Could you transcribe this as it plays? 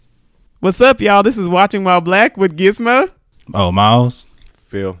What's up, y'all? This is Watching While Black with Gizmo. Oh, Miles.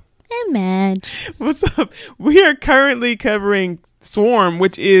 Phil. And Madge. What's up? We are currently covering Swarm,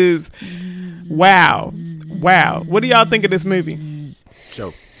 which is wow. What do y'all think of this movie?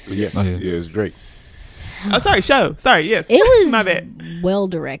 Show. Yes. Oh, yeah. Yeah, it's Drake. Oh, sorry, show. Sorry, yes. It was my bad. well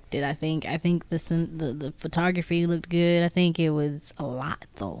directed, I think. I think the photography looked good. I think it was a lot,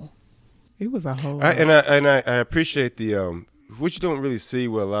 though. It was a whole lot. I appreciate the what you don't really see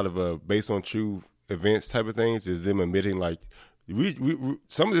with a lot of based on true events type of things is them admitting like we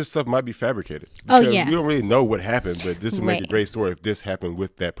some of this stuff might be fabricated. Oh yeah, we don't really know what happened, but this would make a great story if this happened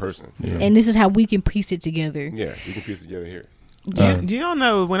with that person. Yeah. And this is how we can piece it together. Yeah, we can piece it together here. Do y'all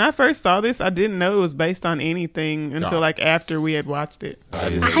know, when I first saw this, I didn't know it was based on anything until like after we had watched it.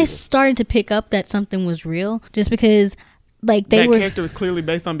 I started to pick up that something was real just because like that character was clearly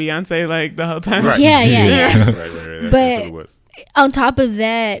based on Beyonce like the whole time. Right. Yeah. Right. But That's what it was. on top of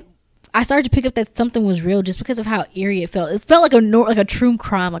that, I started to pick up that something was real just because of how eerie it felt. It felt like a true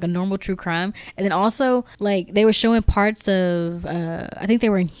crime, like a normal true crime. And then also, like, they were showing parts of, I think they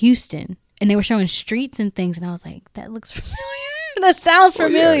were in Houston, and they were showing streets and things, and I was like, that looks familiar. That sounds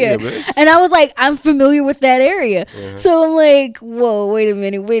familiar. Yeah, and I was like, I'm familiar with that area. Uh-huh. So I'm like, whoa, wait a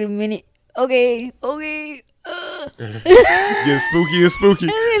minute. Okay. Get spooky.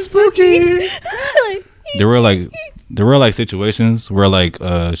 There were like situations where like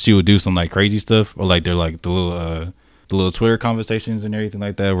she would do some like crazy stuff, or like they're like the little Twitter conversations and everything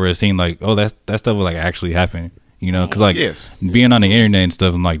like that, where it seemed like, oh, that stuff would like actually happen, you know? Because like being on the internet and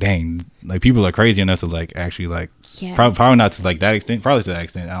stuff, I'm like, dang, like people are crazy enough to like actually like probably not to like that extent, probably to that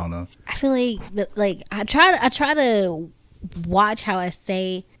extent, I don't know. I feel like I try to watch how I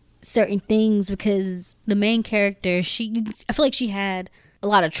say certain things because the main character, I feel like she had a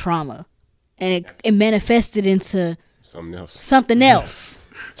lot of trauma. And it manifested into something else.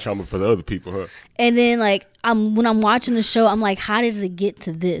 Trauma for the other people, huh? And then, like, when I'm watching the show, I'm like, how does it get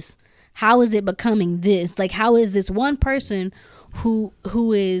to this? How is it becoming this? Like, how is this one person who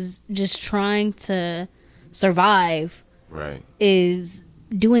is just trying to survive, right, is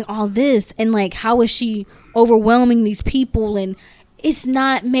doing all this? And, like, how is she overwhelming these people? And it's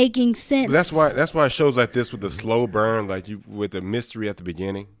not making sense. But that's why shows like this with the slow burn, like with the mystery at the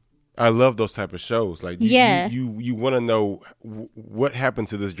beginning. I love those type of shows. Like, you want to know what happened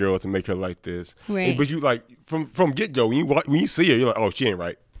to this girl to make her like this. Right. But you like from get go when you see her, you're like, oh, she ain't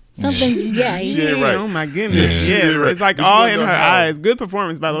right. Something's she ain't right. Oh my goodness! Yeah. Yes, Right. It's like all in her eyes. Good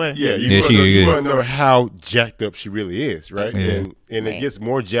performance, by the way. Yeah, you want to know how jacked up she really is, right? Yeah. And it gets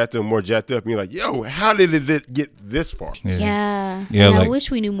more jacked up, and you're like, yo, how did it get this far? Yeah. And like, I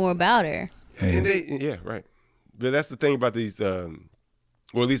wish we knew more about her. And right. But that's the thing about these.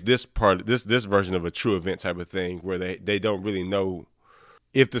 Or at least this version of a true event type of thing, where they don't really know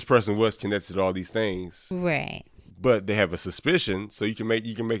if this person was connected to all these things, right? But they have a suspicion, so you can make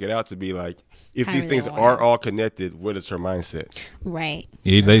it out to be like, if these things are all connected, what is her mindset? Right.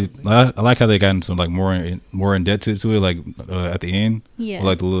 Yeah, I like how they got into like more in depth to it, like at the end,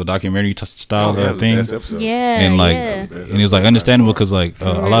 like the little documentary style thing. And like, and it was like understandable because like a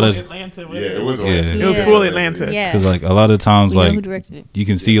lot of Atlanta, it was full Atlanta. Because like a lot of times, we like you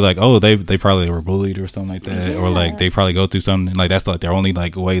can see like, oh, they probably were bullied or something like that, or like they probably go through something like that's like their only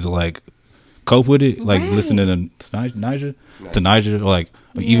like way to like cope with it, like listening to Niger, or like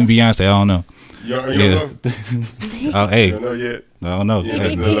even Beyonce. I don't know. You don't know? Hey, you don't know yet? I don't know. You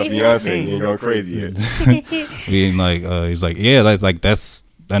ain't Beyonce. You ain't going crazy yet. We ain't like he's like, yeah, like that's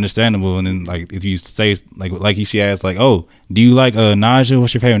understandable. And then like if you say like she asked like, oh, do you like Naja?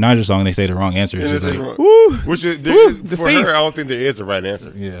 What's your favorite Naja song? And they say the wrong answer. It's just like, for her, I don't think there is a right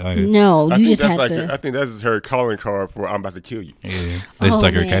answer. Yeah, no, you just have to. I think that's just her calling card for "I'm about to kill you." Yeah, that's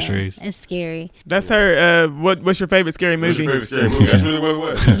like her catchshphrase. It's scary. That's her. What's your favorite scary movie? That's really what it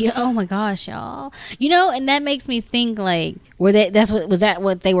was. Yeah, oh my gosh, y'all. You know, and that makes me think like, was that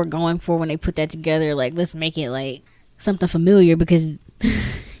what they were going for when they put that together? Like, let's make it like something familiar because,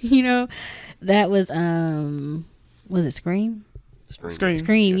 you know, that was it Scream?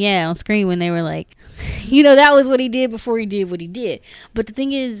 Scream, yes. yeah, on Scream when they were like, you know, that was what he did before he did what he did. But the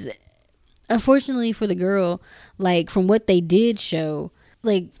thing is, unfortunately for the girl, like from what they did show,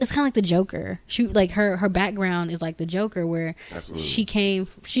 like it's kind of like the Joker. She like her background is like the Joker, where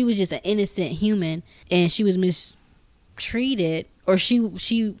she was just an innocent human and she was mistreated, or she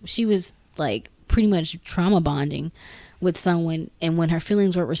was like pretty much trauma bonding with someone, and when her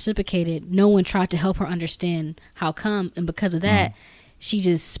feelings were reciprocated, no one tried to help her understand how come, and because of that, she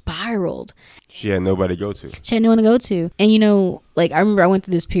just spiraled. She had nobody to go to. She had no one to go to. And you know, like I remember I went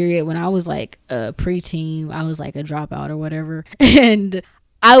through this period when I was like a preteen, I was like a dropout or whatever, and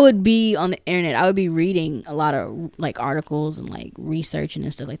I would be on the internet. I would be reading a lot of like articles and like researching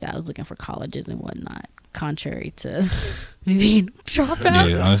and stuff like that. I was looking for colleges and whatnot, contrary to me being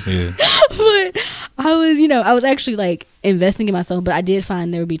dropout. Yeah, honestly. Yeah. But I was actually like investing in myself. But I did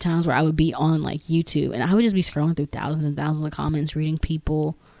find there would be times where I would be on like YouTube and I would just be scrolling through thousands and thousands of comments, reading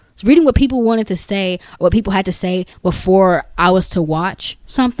what people wanted to say, or what people had to say before I was to watch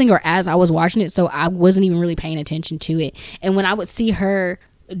something or as I was watching it. So I wasn't even really paying attention to it. And when I would see her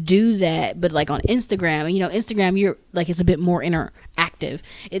do that, but like on Instagram, Instagram, you're like, it's a bit more interactive.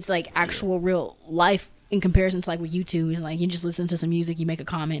 It's like actual real life in comparison to like with YouTube. It's like you just listen to some music, you make a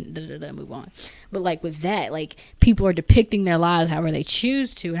comment, move on. But like with that, like people are depicting their lives however they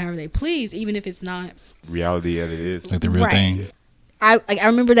choose to, however they please, even if it's not reality as it is, like the real thing. I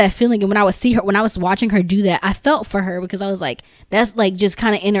remember that feeling, and when I would see her, when I was watching her do that, I felt for her because I was like, that's like just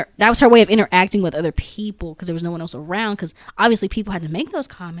kind of that was her way of interacting with other people because there was no one else around. Because obviously people had to make those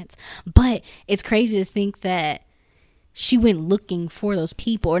comments, but it's crazy to think that she went looking for those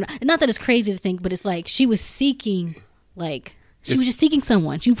people, or not that it's crazy to think, but it's like she was seeking, like she was just seeking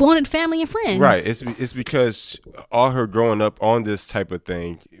someone. She wanted family and friends, right? It's because all her growing up on this type of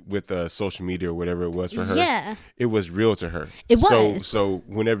thing with social media or whatever it was for her, yeah, it was real to her. It was. So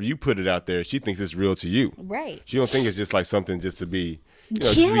whenever you put it out there, she thinks it's real to you, right? She don't think it's just like something just to be,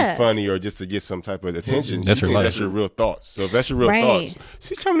 just to be funny or just to get some type of attention. That's her life. That's your real thoughts. So if that's your real thoughts,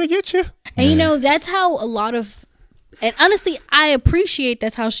 she's trying to get you. And that's how a lot of. And honestly, I appreciate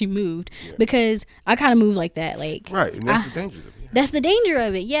that's how she moved because I kind of move like that. Like, right, and that's the danger of it. That's the danger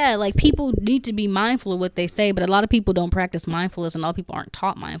of it. Yeah, like people need to be mindful of what they say, but a lot of people don't practice mindfulness, and a lot of people aren't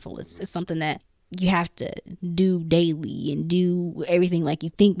taught mindfulness. It's something that you have to do daily and do everything like you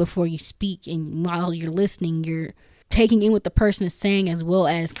think before you speak. And while you're listening, you're taking in what the person is saying as well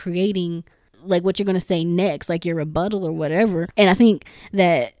as creating like what you're going to say next, like your rebuttal or whatever. And I think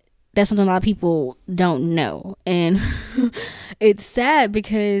that that's something a lot of people don't know. And it's sad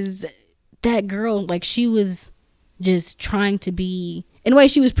because that girl, like she was just trying to be, in a way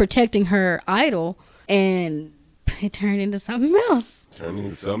she was protecting her idol, and it turned into something else.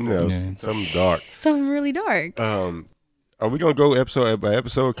 Yeah. Something dark. Something really dark. Are we gonna go episode by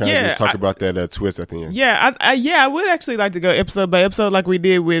episode? Kind of just talk about that twist at the end. Yeah, I would actually like to go episode by episode, like we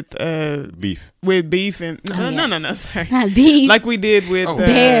did with beef. With beef and no, sorry, not beef. Like we did with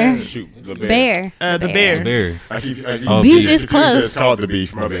bear. Shoot, the bear. The bear. Bear. I keep beef is close. It's called the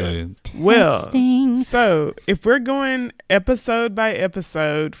beef. My bad. Well, so if we're going episode by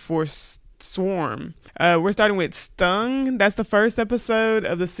episode for Swarm. We're starting with Stung. That's the first episode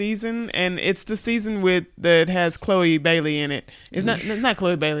of the season, and it's the season that has Chloe Bailey in it. It's not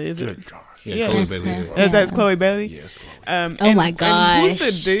Chloe Bailey, is it? Good God. Yeah, Chloe Bailey. That's Chloe Bailey? Yes, Chloe. Oh my gosh. And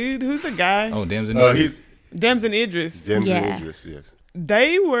who's the dude? Who's the guy? Oh, Damson Idris. Damson Idris. Idris, yes.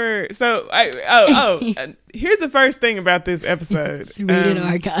 They were so. Here's the first thing about this episode. It's rated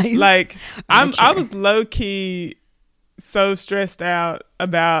R, guys. Like I was low key so stressed out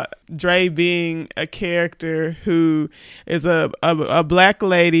about Dre being a character who is a black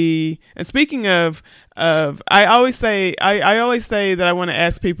lady. And speaking of I always say that I want to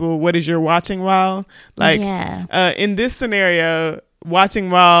ask people, what is your watching while? Like in this scenario, watching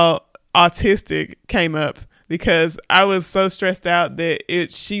while autistic came up because I was so stressed out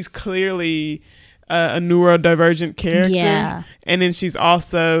that she's clearly a neurodivergent character, and then she's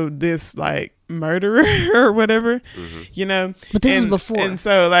also this like murderer or whatever, But this is before, and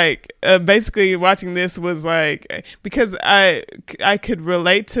so like basically watching this was like, because I could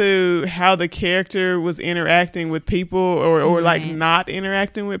relate to how the character was interacting with people or like not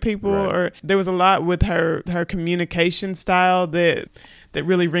interacting with people, or there was a lot with her communication style that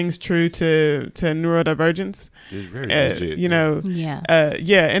really rings true to neurodivergence. It's very legit.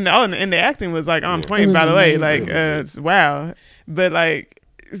 And the acting was like on point, by the way, like wow. But like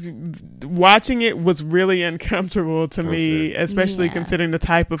watching it was really uncomfortable to me, especially considering the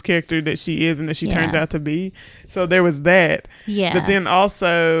type of character that she is and that she turns out to be. So there was that. Yeah. But then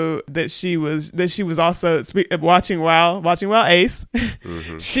also that she was also watching while Ace.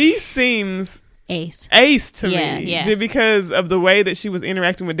 Mm-hmm. She seems Ace to me, because of the way that she was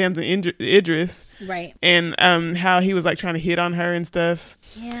interacting with Damson Idris, right? And how he was like trying to hit on her and stuff.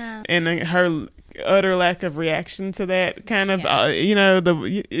 Yeah. And her utter lack of reaction to that kind of,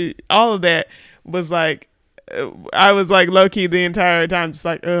 all of that was like, I was like low key the entire time, just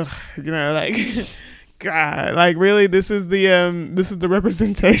like, ugh, like, God, like really, this is the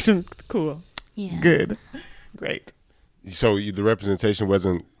representation. Cool. Yeah. Good. Great. So the representation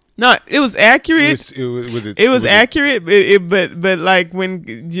wasn't No, it was accurate. It was accurate, but like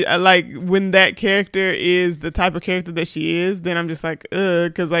when that character is the type of character that she is, then I'm just like,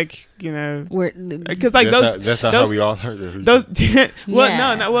 because like because like that's not how we all heard it. Those that,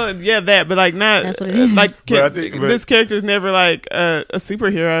 but like not that's what it is. Like this character is never like a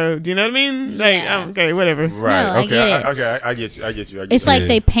superhero. Do you know what I mean? Like okay, whatever. Right. No, I get you. It's like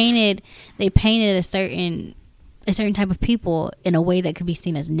they painted a certain type of people in a way that could be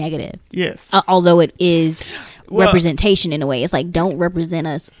seen as negative. Yes. Although it is representation in a way. It's like, don't represent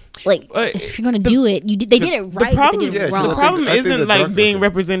us. Like, if you're going to do it, they did it right, but they did it wrong. The problem isn't like being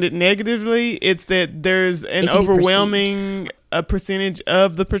represented negatively. It's that there's an overwhelming percentage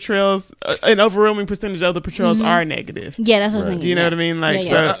of the portrayals. An overwhelming percentage of the portrayals are negative. Yeah, that's what I was thinking. Do you know what I mean? Like,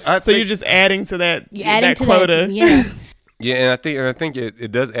 so you're just adding to that. You're adding to quota. Yeah. Yeah, and I think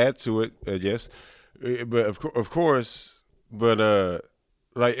it does add to it. Yes. But of course,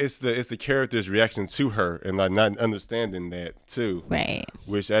 like it's the character's reaction to her, and like not understanding that too, right?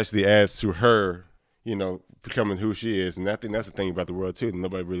 Which actually adds to her, becoming who she is. And I think that's the thing about the world too. That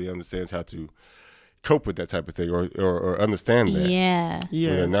nobody really understands how to cope with that type of thing or understand that. Yeah,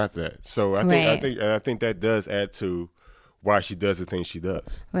 when they're not that. So I think that does add to why she does the things she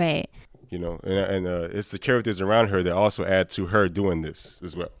does. Right. And it's the characters around her that also add to her doing this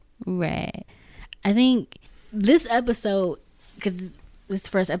as well. Right. I think this episode, because this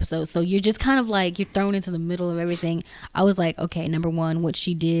first episode, so you're just kind of like, you're thrown into the middle of everything. I was like, okay, number one, what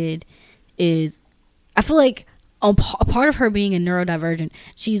she did is, I feel like a part of her being a neurodivergent,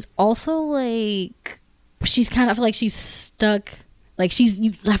 she's also like, I feel like she's stuck. Like I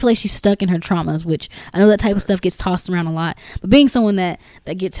feel like she's stuck in her traumas, which I know that type of stuff gets tossed around a lot. But being someone that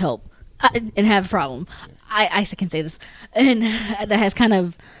gets help and have a problem, I can say this, and that has kind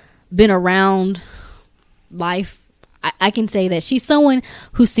of been around life, I can say that she's someone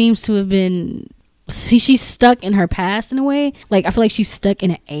who seems to have been, she's stuck in her past in a way. Like I feel like she's stuck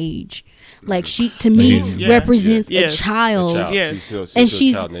in an age. Like she, to me, represents a child. And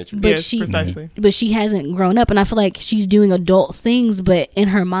she's but she hasn't grown up, and I feel like she's doing adult things, but in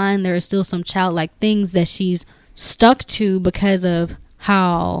her mind there are still some childlike things that she's stuck to because of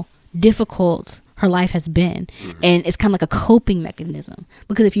how difficult her life has been. And it's kind of like a coping mechanism,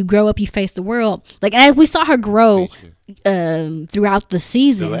 because if you grow up, you face the world, like, and we saw her grow throughout the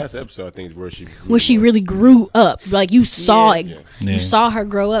season. The last episode, I think, is where she really grew up. Like you saw you saw her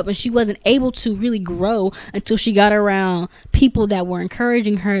grow up, and she wasn't able to really grow until she got around people that were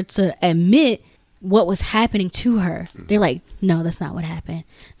encouraging her to admit what was happening to her. They're like, no, that's not what happened.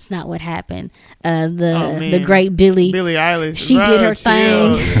 It's not what happened. The great Billie Eilish, she did her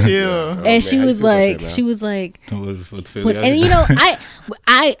thing, and she was like, and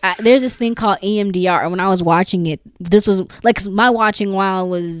I there's this thing called EMDR. When I was watching it, this was like, 'cause my watching while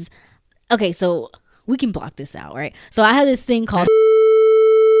was okay. So we can block this out, right? So I had this thing called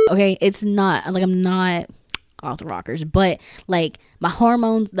okay. It's not like, I'm not off the rockers, but like the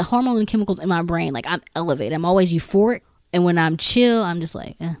hormone and chemicals in my brain, like I'm elevated. I'm always euphoric, and when I'm chill, I'm just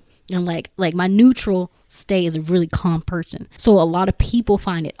like, I'm like my neutral state is a really calm person. So a lot of people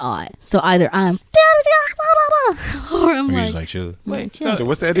find it odd. So either I'm or I'm like chill. Wait, so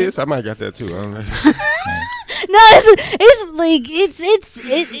what's that is? I might got that too. I don't know. No, it's like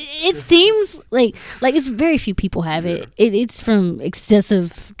it seems like it's very few people have it. It's from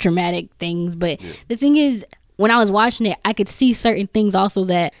excessive traumatic things, but the thing is, when I was watching it, I could see certain things also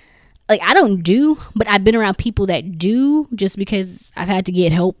that like I don't do, but I've been around people that do, just because I've had to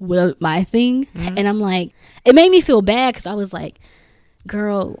get help with my thing. And I'm like, it made me feel bad, because I was like,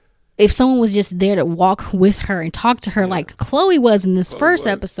 girl, if someone was just there to walk with her and talk to her like Chloe was in this first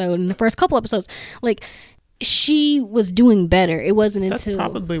episode, in the first couple episodes, like she was doing better. It wasn't until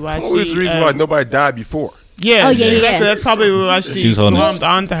probably why the reason why nobody died before. Yeah. Oh yeah, yeah. That's probably why she glommed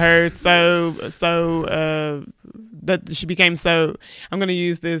onto her so that she became so. I'm going to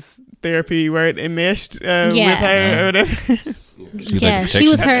use this therapy word, enmeshed with her or whatever.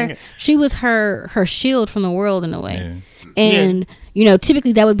 She was her shield from the world in a way. Yeah. And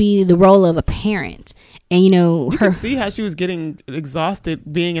typically that would be the role of a parent. And you can see how she was getting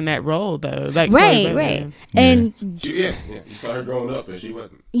exhausted being in that role, though. Like right. And you saw her growing up, and she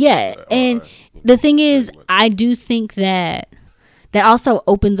wasn't. Yeah, and the thing is, I do think that also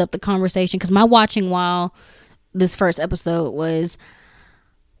opens up the conversation, because my watching while this first episode was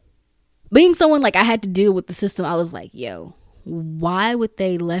being someone like I had to deal with the system. I was like, yo, why would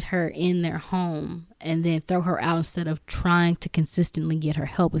they let her in their home and then throw her out instead of trying to consistently get her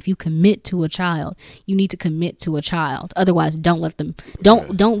help? If you commit to a child, you need to commit to a child. Otherwise, don't let them,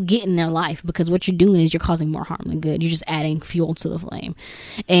 don't get in their life, because what you're doing is you're causing more harm than good. You're just adding fuel to the flame.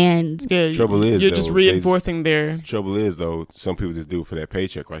 And trouble is, you're just reinforcing their. Trouble is, though, some people just do it for that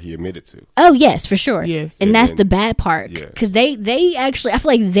paycheck, like he admitted to. Oh yes, for sure. Yes, and that's the bad part, because they actually, I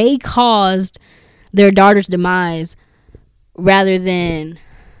feel like they caused their daughter's demise rather than.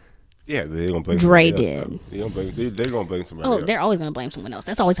 Yeah, they're gonna blame Dre did. They're gonna blame somebody else. Oh, they're always gonna blame someone else.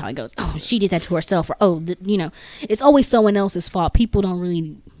 That's always how it goes. Oh, she did that to herself, or it's always someone else's fault. People don't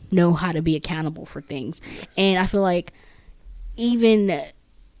really know how to be accountable for things, and I feel like even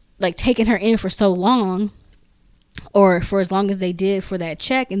like taking her in for so long, or for as long as they did for that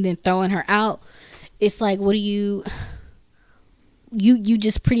check, and then throwing her out, it's like, what do you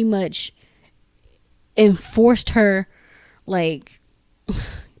just pretty much enforced her, like.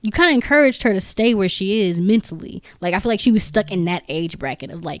 You kind of encouraged her to stay where she is mentally. Like, I feel like she was stuck in that age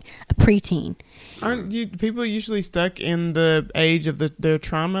bracket of like a preteen. Aren't people usually stuck in the age of their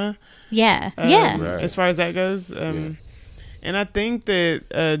trauma? Yeah, Right. As far as that goes, and I think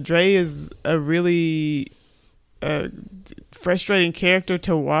that Dre is a really frustrating character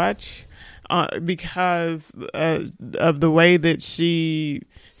to watch because of the way that she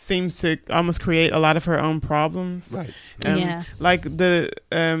seems to almost create a lot of her own problems. Right. Like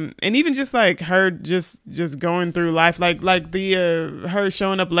and even just like her just going through life, like the her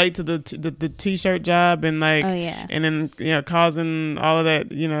showing up late to the t-shirt job, and like, and then causing all of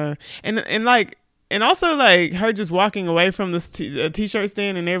that, and like. And also, like, her just walking away from this t-shirt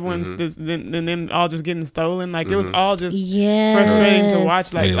stand, and everyone's and then all just getting stolen. Like, it was all just frustrating to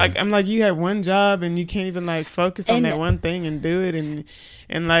watch. Like I'm like, you have one job and you can't even like focus on that one thing and do it.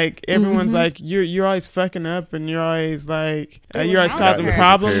 And like everyone's like, you're always fucking up, and you're always like you're always causing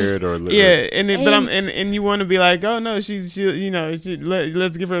problems. And you want to be like, oh no, let's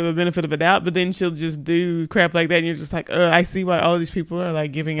give her the benefit of a doubt, but then she'll just do crap like that, and you're just like, I see why all these people are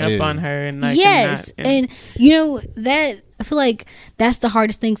like giving up on her, and like and that I feel like that's the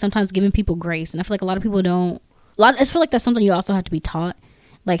hardest thing sometimes, giving people grace, and I feel like a lot of people don't. I feel like that's something you also have to be taught,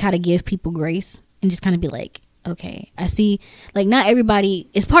 like how to give people grace and just kind of be like, okay, I see, like, not everybody,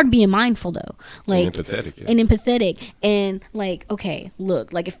 it's part of being mindful though, like, and empathetic, and like, okay,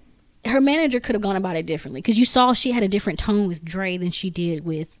 look, like if her manager could have gone about it differently, because you saw she had a different tone with Dre than she did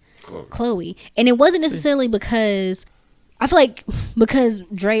with Chloe, and it wasn't necessarily because I feel like because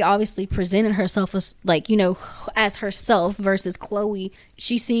Dre obviously presented herself as like, as herself, versus Chloe,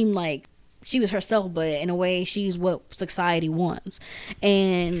 she seemed like she was herself, but in a way she's what society wants.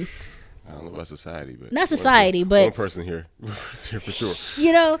 And I don't know about society, but not society, but one person here for sure.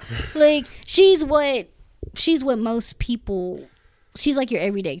 Like she's what most people. She's like your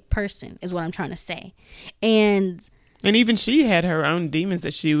everyday person, is what I'm trying to say, and even she had her own demons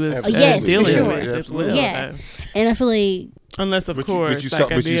that she was dealing with as well. Yeah, and I feel like unless of course, you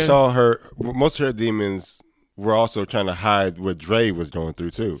saw her. Most of her demons were also trying to hide what Dre was going through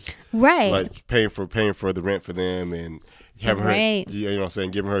too, right? Like paying for the rent for them, and having her,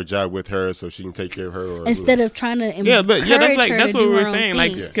 giving her a job with her so she can take care of her, instead of trying to that's what we were saying,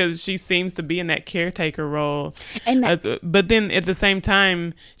 like, because she seems to be in that caretaker role, and but then at the same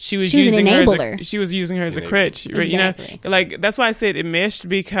time she was using her as a crutch, exactly. Like that's why I said it meshed,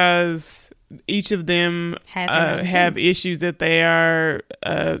 because each of them have issues that they are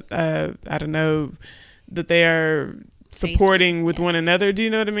I don't know, that they are supporting with one another. Do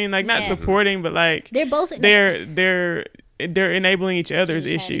you know what I mean? Like not supporting, but like they're both they're enabling each other's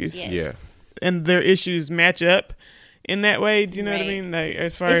issues. Yeah. And their issues match up in that way. Do you know what I mean? Like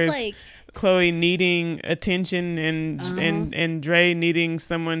as far as like Chloe needing attention and Dre needing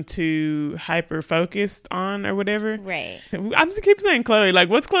someone to hyper focused on or whatever. Right. I'm just keep saying Chloe. Like,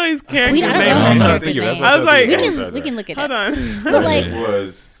 what's Chloe's character's name? I was like, we can look it up. Hold on. But like, it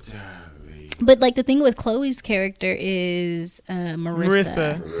was. But like the thing with Chloe's character is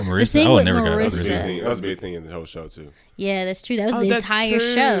Marissa. The thing I would with never that was a big thing in the whole show too. Yeah, that's true. That was the entire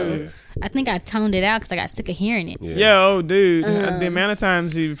show. I think I toned it out because I got sick of hearing it. Yeah, dude, the amount of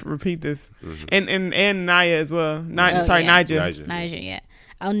times you repeat this, and Naya as well. Nija. Yeah,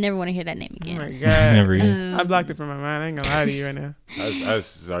 I'll never want to hear that name again. Oh my god, never again. I blocked it from my mind. I ain't gonna lie to you right now. I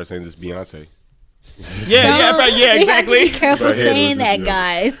started saying this Beyonce. Yeah, exactly. We have to be careful saying that,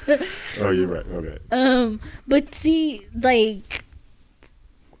 guys. Oh, you're right. Okay. But see, like,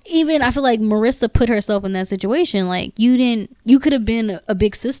 even I feel like Marissa put herself in that situation. Like you could have been a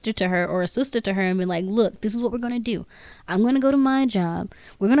big sister to her or a sister to her and been like, look, this is what we're going to do. I'm going to go to my job.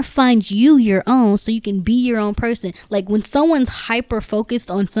 We're going to find you your own so you can be your own person. Like when someone's hyper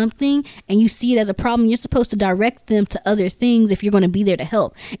focused on something and you see it as a problem, you're supposed to direct them to other things if you're going to be there to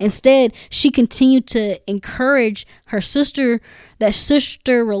help. Instead, she continued to encourage her sister, that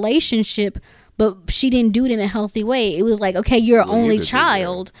sister relationship, but she didn't do it in a healthy way. It was like, okay, you're an only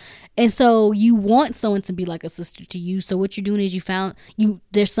child. And so you want someone to be like a sister to you. So what you're doing is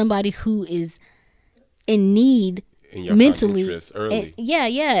there's somebody who is in need mentally. And,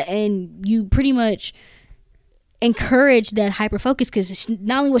 and you pretty much encourage that hyper focus, because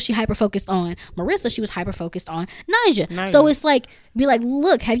not only was she hyper focused on Marissa, she was hyper focused on Nyjah. So it's like, be like,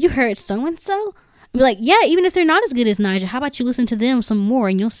 look, have you heard so and so? Be like, yeah, even if they're not as good as Nyjah, how about you listen to them some more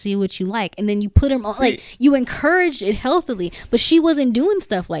and you'll see what you like. And then you put them on, like, you encourage it healthily. But she wasn't doing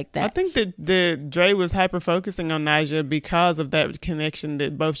stuff like that. I think that Dre was hyper focusing on Nyjah because of that connection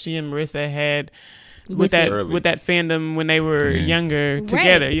that both she and Marissa had with that fandom when they were younger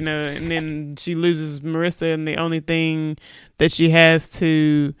together, you know. And then she loses Marissa, and the only thing that she has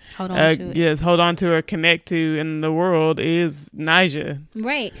to hold on to or connect to in the world is Nyjah,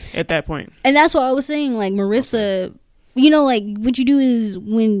 right, at that point. And that's what I was saying, like Marissa, you know, like what you do is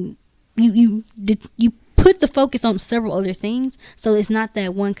when you put the focus on several other things, so it's not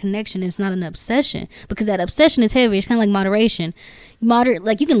that one connection, it's not an obsession, because that obsession is heavy. It's kind of like moderation.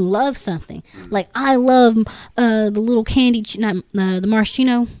 Like you can love something, like I love the little candy, the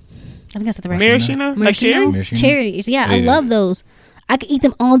maraschino. I think I said the right maraschino, like cherries. Yeah, I love those. I could eat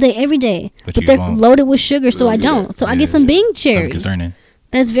them all day, every day, but they're loaded with sugar, so I don't. So I get some Bing cherries. That's concerning.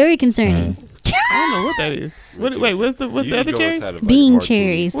 That's very concerning. I don't know what that is. What's the other cherries? Bean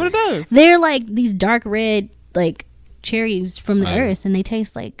cherries. What are those? They're like these dark red, like cherries from the earth, and they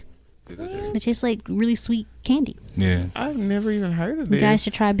taste like really sweet candy. Yeah, I've never even heard of this. You guys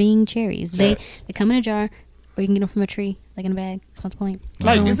should try Bean cherries. They come in a jar, or you can get them from a tree, like in a bag. That's not the point.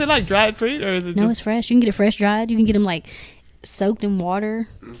 Like, is it like dried fruit, or is it? No, it's fresh. You can get it fresh dried. You can get them like soaked in water.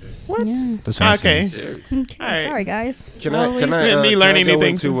 What? Yeah. Okay. All right. Sorry, guys. Can I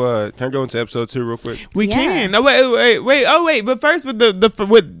go into episode 2 real quick? We can. No, wait. Oh, wait. But first,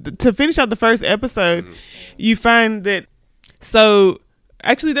 to finish out the first episode, you find that. So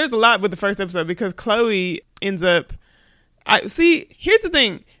actually, there's a lot with the first episode, because Chloe ends up. Here's the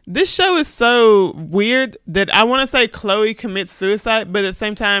thing. This show is so weird that I want to say Chloe commits suicide, but at the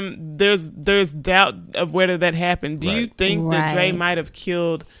same time, there's doubt of whether that happened. Do you think that Dre might have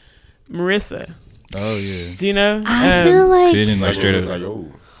killed Marissa? Oh yeah. Do you know? I feel like they didn't like straight up.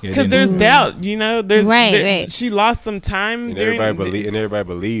 Because there's doubt, you know. There's she lost some time, and everybody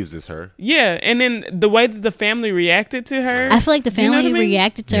believes it's her. Yeah, and then the way that the family reacted to her, I feel like the family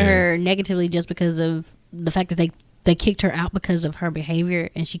reacted to her negatively just because of the fact that they kicked her out because of her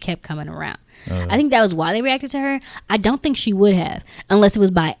behavior, and she kept coming around. I think that was why they reacted to her. I don't think she would have, unless it was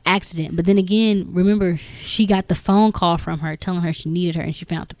by accident. But then again, remember, she got the phone call from her telling her she needed her, and she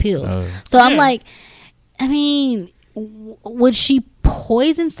found the pills. So I'm like, I mean, would she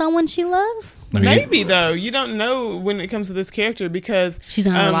poison someone she loved? Maybe, though. You don't know when it comes to this character, because she's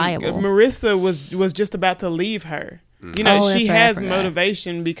unreliable. Marissa was just about to leave her. You know, she has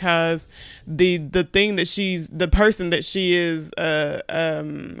motivation, because the thing that the person that she is,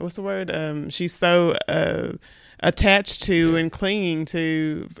 what's the word? She's so attached to and clinging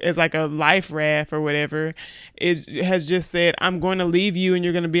to as like a life raft or whatever, has just said, I'm going to leave you and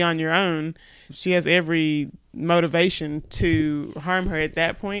you're going to be on your own. She has every motivation to harm her at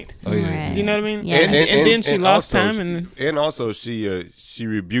that point. Do you know what I mean? Yeah. And then she lost time, and also she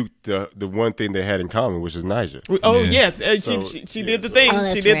rebuked the one thing they had in common, which is Nyjah. Yes, she did the thing.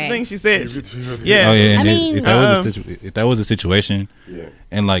 She did the thing she said. Yeah. Oh yeah. And if that was a situation,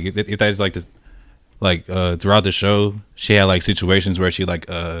 and like if that's like this, like throughout the show, she had like situations where she like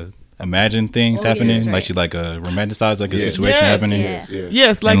imagine things happening, like she like romanticized like a situation happening.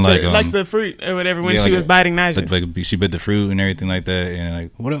 Yes, like the fruit or whatever when she was biting Nyjah. Like she bit the fruit and everything like that. And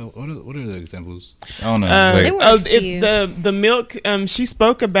like what are the examples? I don't know. The milk. She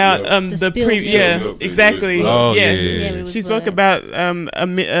spoke about milk, exactly. Oh yeah. She spoke about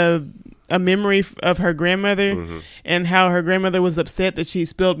a memory of her grandmother, and how her grandmother was upset that she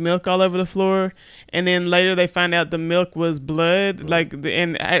spilled milk all over the floor, and then later they find out the milk was blood. Imagine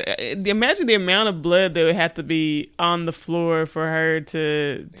the amount of blood that would have to be on the floor for her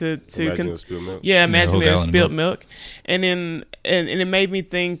to imagine spilled milk. Imagine it spilled milk. And then and it made me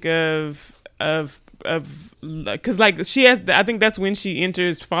think of because like she has, I think that's when she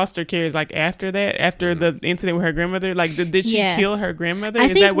enters foster care, is like after the incident with her grandmother. Like did she kill her grandmother?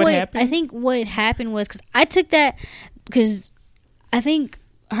 Is that what happened? I think what happened was, because I took that, because I think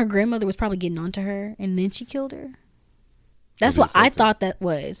her grandmother was probably getting onto her and then she killed her. That's what I thought that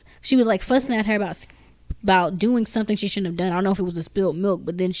was. She was like fussing at her about doing something she shouldn't have done. I don't know if it was the spilled milk,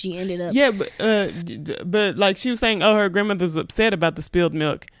 but then she ended up. Yeah, but like she was saying, oh, her grandmother was upset about the spilled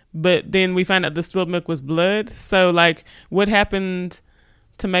milk, but then we find out the spilled milk was blood. So like, what happened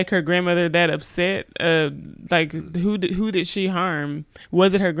to make her grandmother that upset? Like who did she harm?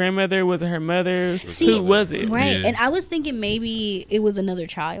 Was it her grandmother? Was it her mother? Who was it? Right, and I was thinking maybe it was another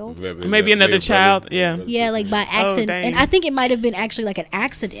child. Maybe another child. Yeah, like by accident. And I think it might have been actually like an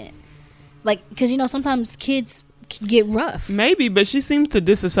accident. Like, because, you know, sometimes kids get rough. Maybe, but she seems to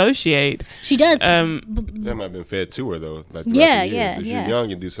disassociate. She does. That might have been fed to her, though. Like, If you're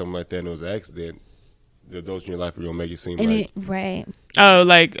young and do something like that and it was an accident, the adults in your life are going to make it seem like... Right. Oh,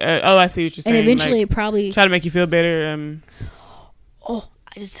 like, I see what you're saying. And eventually like, it probably... Try to make you feel better.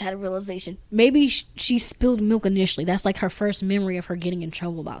 I just had a realization. Maybe she spilled milk initially. That's like her first memory of her getting in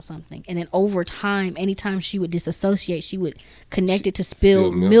trouble about something. And then over time, anytime she would disassociate, she would connect it to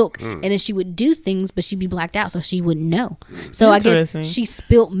spilled milk. And then she would do things, but she'd be blacked out, so she wouldn't know. So I guess she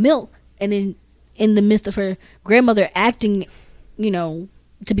spilled milk, and then in the midst of her grandmother acting, you know,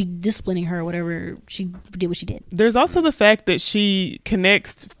 to be disciplining her or whatever, she did what she did. There's also the fact that she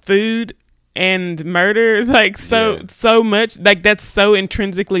connects food and murder like so much, like that's so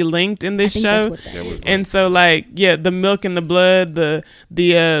intrinsically linked in this show. And so like the milk and the blood,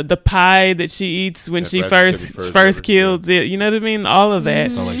 the pie that she eats when she first kills it, you know what I mean, all of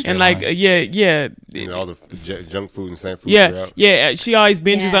that. And like and all the junk food and snack food she always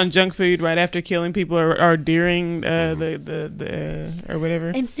binges on junk food right after killing people or during the or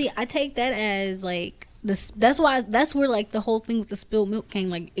whatever. And see, I take that as like that's where like the whole thing with the spilled milk came.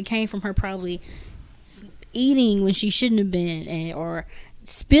 Like it came from her probably eating when she shouldn't have been, or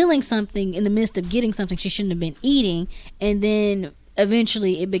spilling something in the midst of getting something she shouldn't have been eating, and then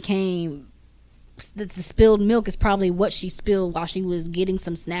eventually it became the spilled milk is probably what she spilled while she was getting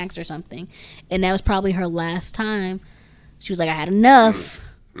some snacks or something, and that was probably her last time. She was like, I had enough.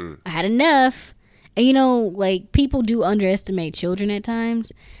 I had enough. And you know, like people do underestimate children at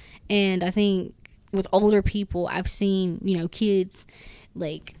times, and I think with older people, I've seen, you know, kids,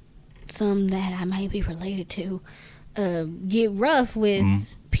 like some that I might be related to, get rough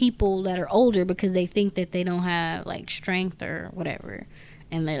with people that are older because they think that they don't have like strength or whatever,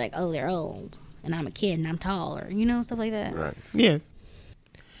 and they're like, oh, they're old, and I'm a kid and I'm tall, or you know, stuff like that. Right. Yes.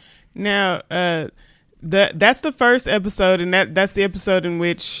 Now, that's the first episode, and that's the episode in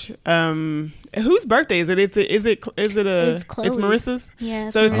which whose birthday is it? Is it It's Chloe's. It's Marissa's? Yeah.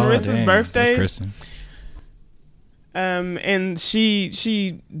 So it's Marissa's birthday. Kristen. And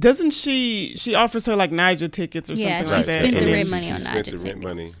she offers her like Naija tickets or something like that. Yeah, she spent the rent money on Naija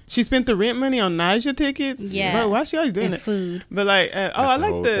tickets. She spent the rent money on Naija tickets? Yeah. Bro, why is she always doing and that? Food. But like, I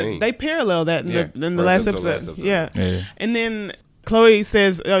like they parallel that in the last episode. Yeah. And then Chloe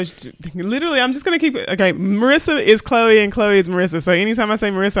says, literally, I'm just going to keep it. Okay, Marissa is Chloe and Chloe is Marissa. So anytime I say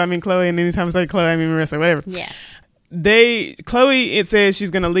Marissa, I mean Chloe. And anytime I say Chloe, I mean Marissa, whatever. Yeah. Chloe, it says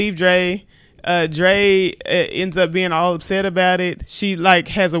she's going to leave Dre. Dre ends up being all upset about it. She like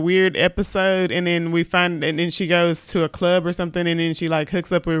has a weird episode, and then and then she goes to a club or something, and then she like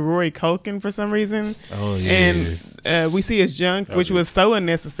hooks up with Rory Culkin for some reason. Oh yeah. And we see his junk, which was so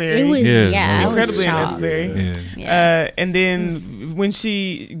unnecessary. It was incredibly unnecessary. Yeah. And then when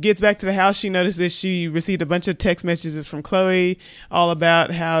she gets back to the house, she notices she received a bunch of text messages from Chloe all about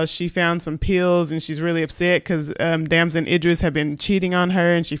how she found some pills, and she's really upset because Damson Idris had been cheating on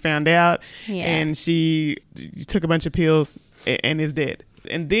her, and she found out. Yeah. And she took a bunch of pills and is dead.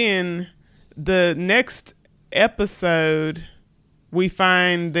 And then the next episode, we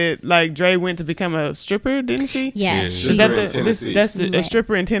find that like Dre went to become a stripper, didn't she? Yeah. Is that that's a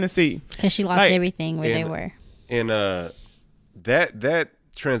stripper in Tennessee? Because she lost everything where they were. And that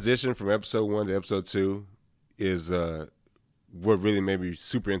transition from episode 1 to episode 2 is what really made me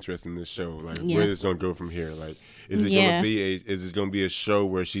super interested in this show. Like where it's gonna go from here. Like is it gonna be a show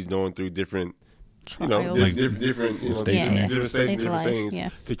where she's going through different different stages, different things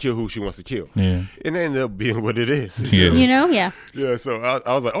to kill who she wants to kill. Yeah. And it ended up being what it is. Yeah. You know, yeah. Yeah, so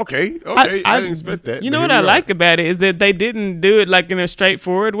I was like, okay, I didn't expect that. You know what I like about it is that they didn't do it like in a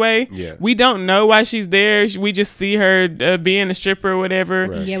straightforward way. Yeah. We don't know why she's there. We just see her being a stripper or whatever.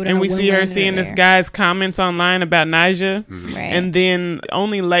 Right. Yeah, and we see her seeing this guy's comments online about Naija. Mm-hmm. Right. And then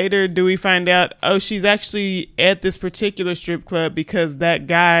only later do we find out, oh, she's actually at this particular strip club because that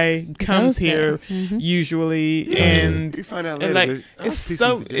guy comes here usually, and You find out and later. like it's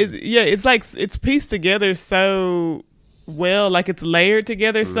so it's like it's pieced together so well, like it's layered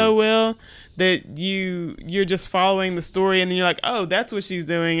together so well that you're just following the story, and then you're like, oh, that's what she's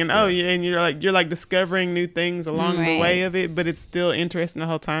doing, and and you're like discovering new things along the way of it, but it's still interesting the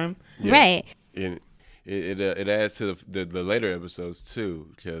whole time. Right. And it adds to the later episodes too,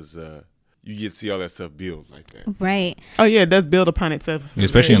 because you get to see all that stuff build like that. Right. Oh yeah, it does build upon itself,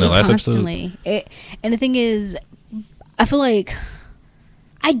 especially in the last constantly. episode. And the thing is, I feel like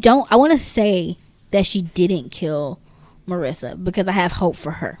I want to say that she didn't kill Marissa because I have hope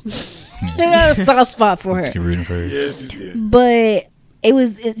for her. I got a soft spot for her. Just keep rooting for her. Yes, yeah. But it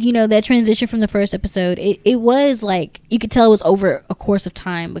was, that transition from the first episode, it was like, you could tell it was over a course of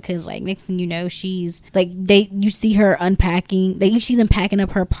time, because like next thing you know, she's like, you see her unpacking, she's unpacking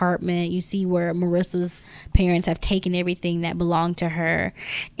up her apartment. You see where Marissa's parents have taken everything that belonged to her,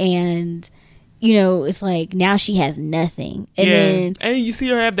 and it's like now she has nothing. And then you see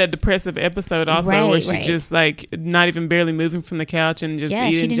her have that depressive episode also, where she just like not even barely moving from the couch and just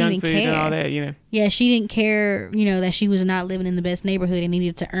eating junk food and all that. Yeah, she didn't care. That she was not living in the best neighborhood and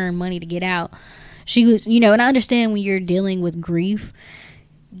needed to earn money to get out. She was, and I understand when you're dealing with grief,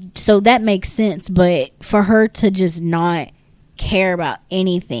 so that makes sense. But for her to just not care about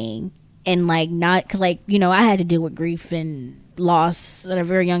anything and like not, because like I had to deal with grief and loss at a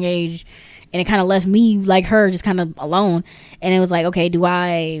very young age. And it kind of left me, like her, just kind of alone. And it was like, okay, do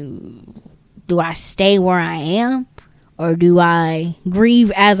I stay where I am, or do I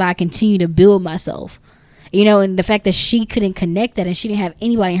grieve as I continue to build myself? And the fact that she couldn't connect that, and she didn't have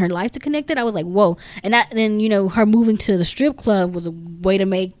anybody in her life to connect that, I was like, whoa. And then her moving to the strip club was a way to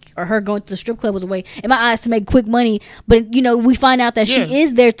make, or her going to the strip club was a way, in my eyes, to make quick money. But we find out that she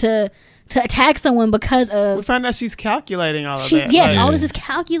is there to attack someone because of... We find out she's calculating all of that. Yes, all this is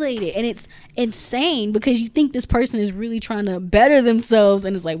calculated. And it's insane, because you think this person is really trying to better themselves,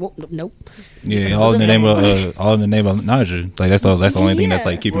 and it's like, well, nope. Yeah, all in the name of Naja. Like that's the only thing that's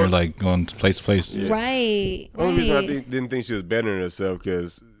like keeping her like going place to place. Yeah. Right. Only reason I didn't think she was bettering herself,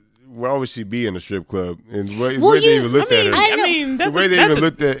 because why would she be in a strip club? And where they even looked at her. The way they even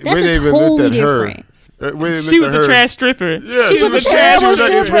looked at her. She was a trash stripper. Yeah, she was a terrible stripper.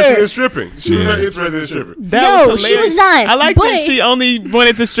 She was interested in stripping. She was not interested in stripping. No, she was not. I like that she only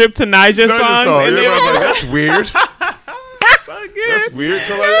wanted to strip to Nija's song. And I was like, that's weird. That's weird.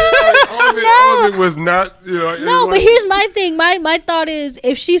 So all of it was not, No, but here's my thing. My thought is,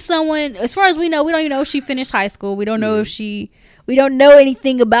 if she's someone, as far as we know, we don't even know if she finished high school. We don't know if we don't know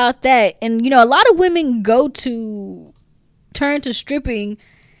anything about that. And, a lot of women turn to stripping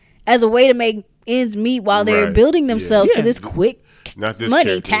as a way to make ends meet while they're building themselves, because it's quick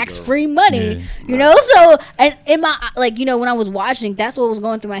money, tax-free money, so, and in my, like, when I was watching, that's what was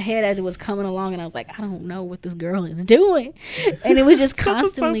going through my head as it was coming along, and I was like, I don't know what this girl is doing, and it was just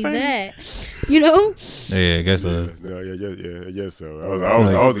constantly that, Yeah, I guess so. Yeah, I guess so.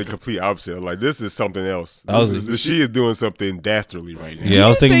 I was the complete opposite. Like, this is something else. She is doing something dastardly right now. Yeah, I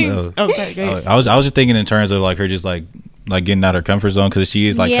was thinking. I was just thinking in terms of like her just like getting out of her comfort zone, because she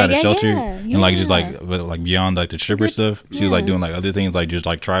is like kind of sheltered and like just like beyond like the stripper stuff. She was like doing like other things, like just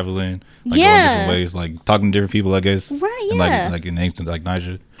like traveling, like going different ways, like talking to different people, I guess. Right. And like in instant like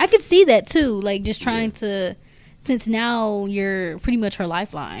Naja. I could see that too. Like just trying to, since now you're pretty much her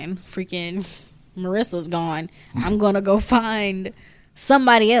lifeline. Freaking Marissa's gone. I'm gonna go find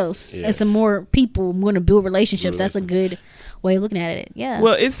somebody else and some more people. I'm gonna build relationships. That's a good way of looking at it. Yeah.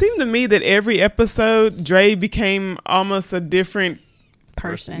 Well, it seemed to me that every episode, Dre became almost a different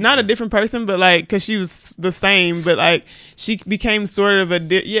person. Not a different person, but like, because she was the same, but like she became sort of a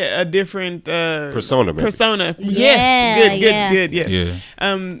different persona. Maybe. Persona. Yeah, good. Yeah.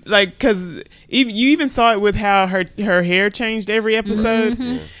 Like, because you even saw it with how her hair changed every episode.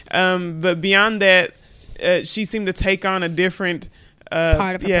 Mm-hmm. But beyond that, she seemed to take on a different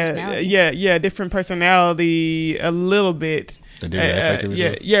part of her personality. Different personality a little bit. A different aspect of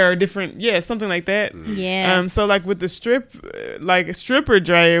herself? Or different, something like that. Yeah. So like with the stripper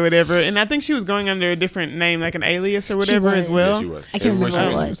Dre or whatever, and I think she was going under a different name, like an alias or whatever as well. Yeah, she was. I can't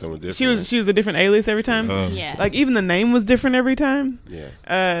remember what it was. She was a different alias every time. Yeah. Like even the name was different every time.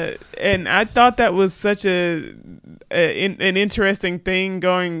 Yeah. And I thought that was such an interesting thing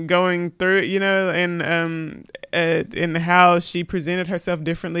going through it, and how she presented herself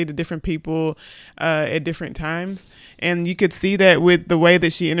differently to different people at different times. And you could see that with the way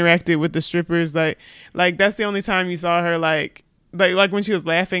that she interacted with the strippers. Like that's the only time you saw her like when she was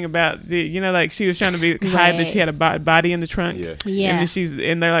laughing about the, like she was trying to hide that she had a body in the trunk. Yeah.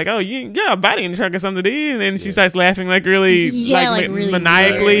 And they're like, oh, you got a body in the trunk or something, do you? And then she starts laughing like really, really maniacally.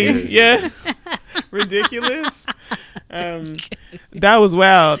 maniacally. Yeah. ridiculous. That was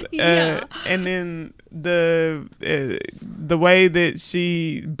wild. And then the way that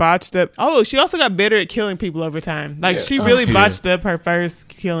she botched up. Oh, she also got better at killing people over time. Like she really botched up her first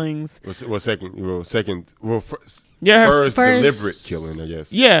killings. Second, first deliberate killing, I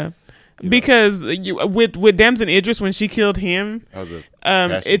guess. Yeah. Because with Damson Idris, when she killed him,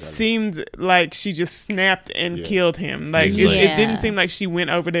 it seemed like she just snapped and killed him. Like it didn't seem like she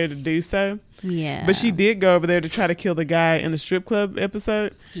went over there to do so. Yeah. But she did go over there to try to kill the guy in the strip club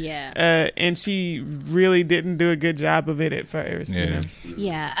episode. Yeah. And she really didn't do a good job of it at first. Yeah. You know?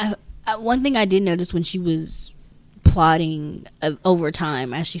 Yeah. One thing I did notice when she was plotting over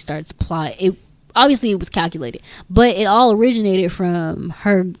time, as she starts obviously it was calculated, but it all originated from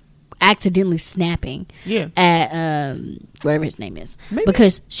her accidentally snapping at whatever his name is. Maybe.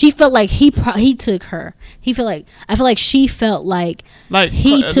 Because she felt like he took her. I feel like she felt like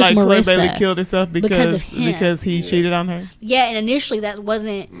he took Marissa. Chloe Bailey killed herself because of him. Because he cheated on her. Yeah, and initially that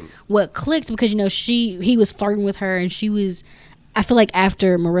wasn't what clicked, because he was flirting with her, and I feel like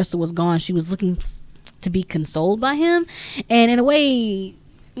after Marissa was gone, she was looking to be consoled by him, and in a way,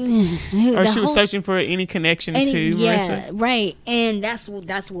 or she was searching for any connection to Marissa. Right, and that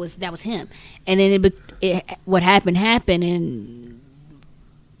was him. And then what happened, and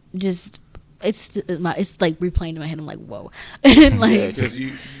just it's like replaying in my head. I'm like, whoa. Like, because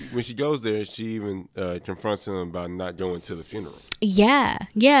when she goes there, she even confronts him about not going to the funeral. Yeah,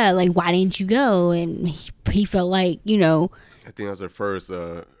 like, why didn't you go? And he felt like, I think that was her first.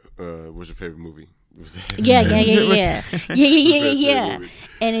 What's your favorite movie? Yeah.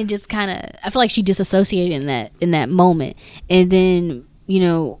 And it just kind of, I feel like she disassociated in that moment, and then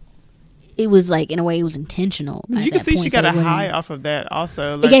it was like, in a way, it was intentional. You can see she got a high off of that.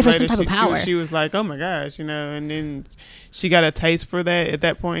 Also, like, it gave her some type of power. She was like, "Oh my gosh," and then she got a taste for that at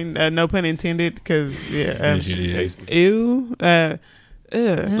that point. No pun intended, because ew.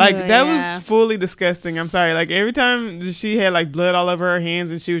 That was fully disgusting. I'm sorry. Like, every time she had like blood all over her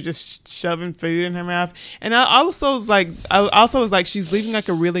hands, and she was just shoving food in her mouth. And I also was like, she's leaving like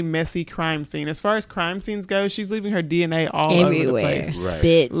a really messy crime scene. As far as crime scenes go, she's leaving her DNA all everywhere. over the place.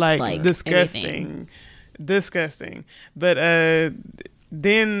 Spit, like disgusting, everything. Disgusting. But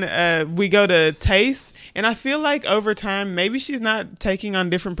then we go to Taste, and I feel like over time maybe she's not taking on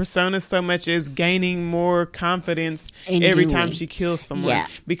different personas so much as gaining more confidence every time she kills someone. Yeah.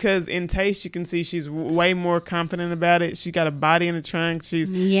 Because in Taste, you can see she's way more confident about it. She got a body in the trunk.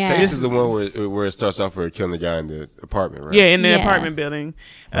 Taste is the one where it starts off with her killing the guy in the apartment, right? Yeah, in the apartment building.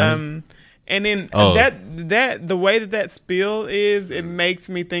 And then that the way that spill is, it makes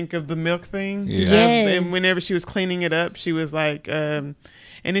me think of the milk thing. Yeah. And whenever she was cleaning it up, she was like, and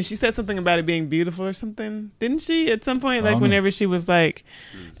then she said something about it being beautiful or something, didn't she? At some point, like whenever she was like,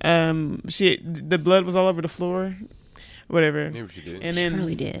 the blood was all over the floor, whatever. Maybe she did. And then she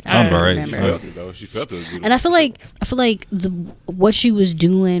really did. Sounds about right. She felt it was beautiful. And I feel like what she was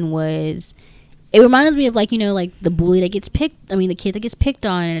doing was. It reminds me of, like, like the bully that gets picked. I mean, the kid that gets picked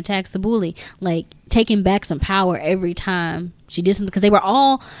on and attacks the bully. Like, taking back some power every time she did something. Because they were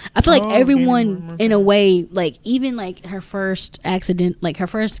all, I feel like everyone, in a way, like, even like her first accident, like her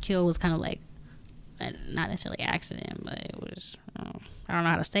first kill was kind of like, not necessarily accident, but it was, I don't know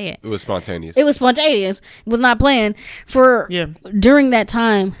how to say it. It was spontaneous. It was not planned. During that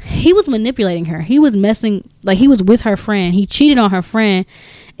time, he was manipulating her. He was he was with her friend. He cheated on her friend.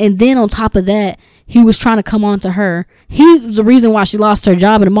 And then on top of that, he was trying to come on to her. He was the reason why she lost her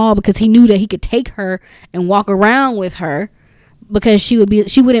job in the mall, because he knew that he could take her and walk around with her, because she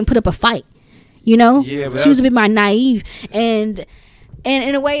wouldn't put up a fight. Yeah, she was a bit more naive. And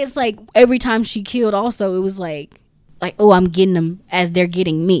in a way, it's like every time she killed also, it was like, oh, I'm getting them as they're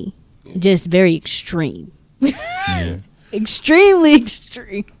getting me. Just very extreme. Yeah. Extremely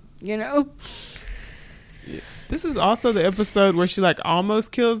extreme, This is also the episode where she like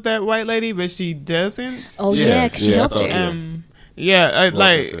almost kills that white lady, but she doesn't. Oh yeah, because she helped her.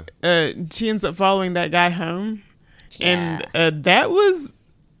 She ends up following that guy home, and that was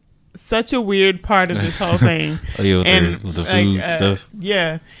such a weird part of this whole thing. With the food stuff.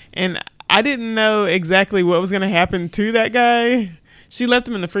 Yeah, and I didn't know exactly what was going to happen to that guy. She left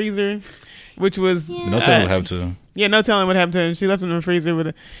him in the freezer, which was no telling what happened to him. Yeah, no telling what happened to him. She left him in the freezer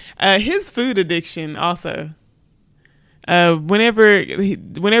with his food addiction also.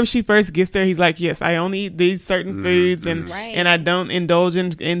 whenever she first gets there, he's like, yes, I only eat these certain foods, and I don't indulge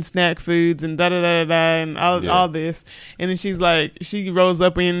in snack foods, and da da da da, and all this. And then she's like, she rolls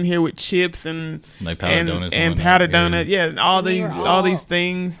up in here with chips and like powdered donuts and powdered donut, all these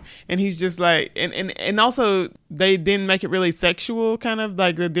things. And he's just like, and also they didn't make it really sexual, kind of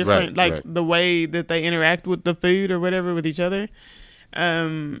like the different the way that they interact with the food or whatever with each other.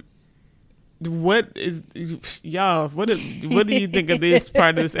 What do you think of this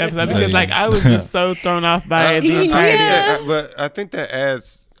part of this episode? Because like I was just so thrown off by it the entire day. But I think that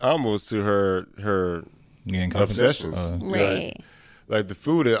adds almost to her obsessions, right? Like the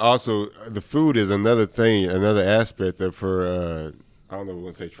food is another thing, another aspect of her. I don't know if we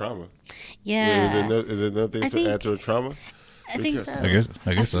want to say trauma. Yeah, is it another thing to add to her trauma? I think so.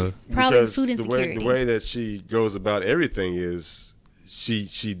 I guess so. Probably food insecurity. The way that she goes about everything is.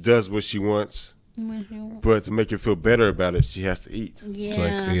 She does what she wants, but to make her feel better about it, she has to eat.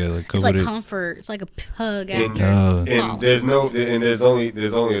 Yeah, it's like comfort. It's like a hug after. And there's only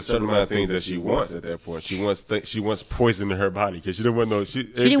a certain amount of things that she wants at that point. She wants poison in her body because she didn't want no. She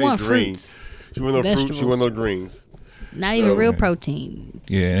didn't want fruits. She wanted no fruit. She wanted no greens. Not even real protein.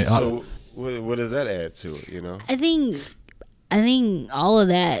 Yeah. So what does that add to it? You know. I think all of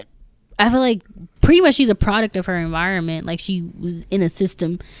that. I feel like pretty much she's a product of her environment. Like she was in a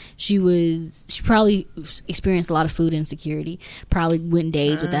system. She probably experienced a lot of food insecurity. Probably went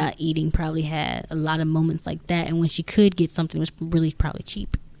days without eating. Probably had a lot of moments like that. And when she could get something, it was really probably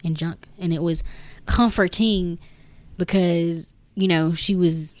cheap and junk. And it was comforting because, she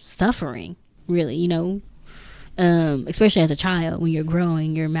was suffering really, especially as a child when you're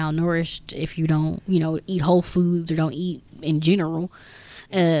growing, you're malnourished if you don't, eat whole foods or don't eat in general.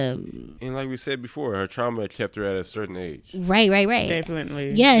 And like we said before, her trauma kept her at a certain age. Right.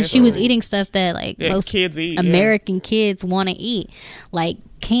 Definitely. Yeah, and she was eating stuff that most kids eat. American kids want to eat, like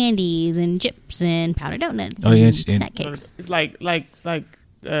candies and chips and powdered donuts. And snack cakes. It's like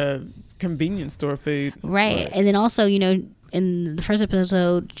convenience store food. Right, and then also in the first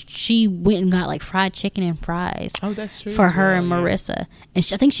episode, she went and got like fried chicken and fries. Oh, that's true. For her and Marissa, and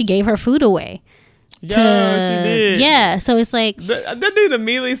I think she gave her food away. She did. Yeah, so it's like that dude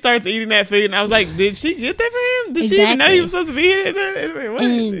immediately starts eating that food, and I was like, "Did she get that for him? Did she even know he was supposed to be here? What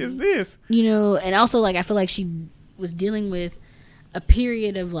is this?" And also like I feel like she was dealing with a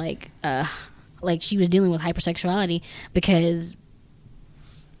period of like she was dealing with hypersexuality because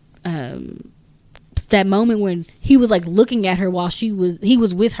that moment when he was like looking at her while he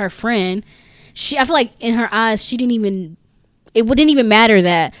was with her friend, I feel like in her eyes it didn't even matter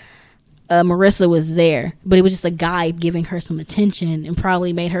that Marissa was there, but it was just a guy giving her some attention and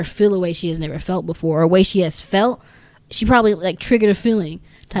probably made her feel a way she has never felt before, or a way she has felt. She probably like triggered a feeling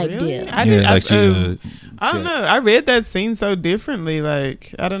type deal. I don't know. I read that scene so differently.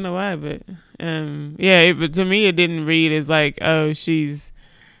 Like I don't know why, but but to me it didn't read as like, oh, she's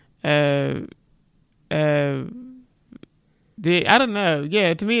I don't know.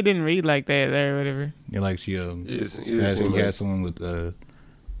 Yeah, to me it didn't read like that or whatever. Yeah, like she had someone with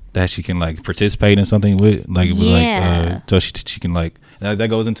that she can like participate in something with, so she can like that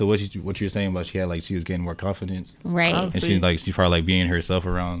goes into what you're saying about she was getting more confidence, right? Oh, and she probably like being herself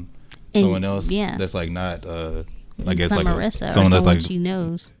around someone else, that's like not I guess like Marissa someone that's like she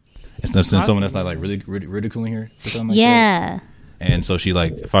knows. It's not someone that's not like really ridiculing her or something like that. Yeah. And so she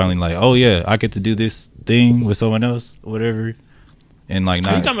like finally like, oh yeah, I get to do this thing with someone else, whatever. And like,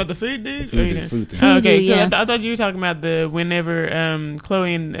 not. Are you talking about the food dude? Food thing. Oh, okay, yeah. I thought you were talking about the whenever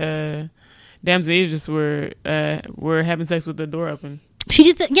Chloe and Damson Eve just were having sex with the door open. She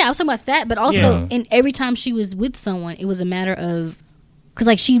just I was talking about that, but also and every time she was with someone, it was a matter of because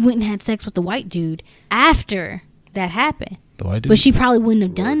like she went and had sex with the white dude after that happened. The white dude, but she probably wouldn't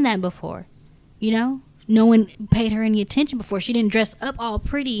have done that before. No one paid her any attention before. She didn't dress up all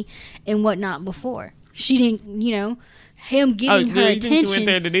pretty and whatnot before. She didn't, him giving her attention. Think she went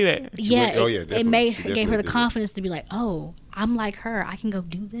there to do that? It gave her the confidence to be like, oh, I'm like her. I can go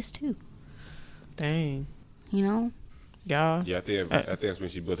do this too. Dang. Y'all. Yeah, I think that's when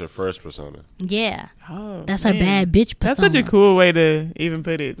she built her first persona. Yeah. Oh, that's her bad bitch persona. That's such a cool way to even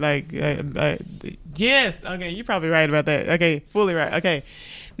put it. Like, yes. Okay, you're probably right about that. Okay, fully right. Okay.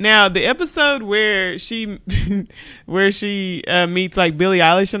 Now the episode where she meets like Billie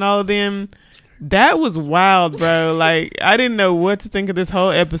Eilish and all of them, that was wild, bro. Like I didn't know what to think of this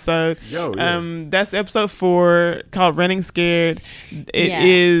whole episode. That's episode 4 called "Running Scared."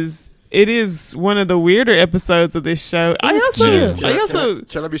 It is one of the weirder episodes of this show. Can I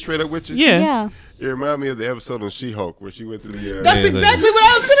be straight up with you? Yeah. It reminded me of the episode on She-Hulk where she went to the. That's exactly what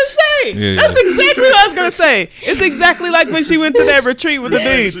I was gonna say. Right. Yeah, That's yeah. exactly what I was gonna say. It's exactly like when she went to that retreat with the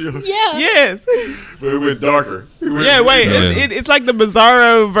dudes. Yeah. Yes. But it went darker. Yeah. Wait. Yeah. It's like the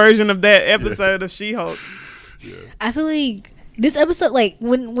Bizarro version of that episode of She-Hulk. I feel like this episode, like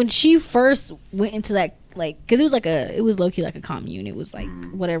when she first went into that, like, because it was low key like a commune. It was like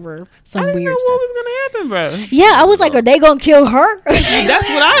whatever, some I didn't know weird what stuff. was gonna happen, bro. Yeah, I was like, are they gonna kill her? That's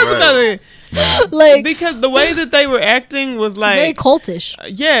what I was Right. gonna. Like, Because the way that they were acting was very like, cultish.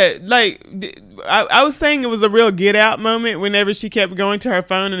 yeah, like I was saying, it was a real Get Out moment whenever she kept going to her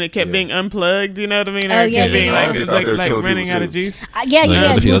phone and it kept being unplugged. You know what I mean? Oh, Or it yeah, kept being yeah, yeah. like, I thought they were like killing running people out of too. juice. Yeah, Like yeah,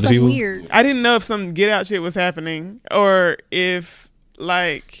 other doing other something people? weird. I didn't know if some Get Out shit was happening or if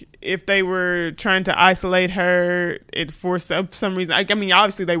they were trying to isolate her for some reason. I mean,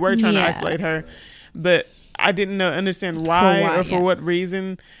 obviously they were trying to Yeah. isolate her, but I didn't understand why why, or for yeah. what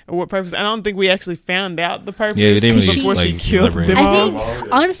reason or what purpose. I don't think we actually found out the purpose Yeah, they didn't really, before she like, killed elaborate. them I all. think,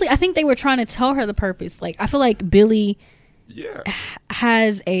 honestly, I think they were trying to tell her the purpose. Like, I feel like Billy Yeah.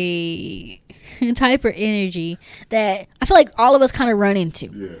 has a type of energy that I feel like all of us kind of run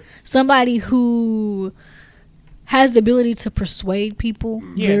into. Yeah. Somebody who has the ability to persuade people,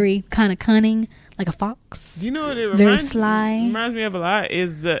 Yeah. very kind of cunning, like a fox. You know what it Very reminds, sly. reminds me of a lot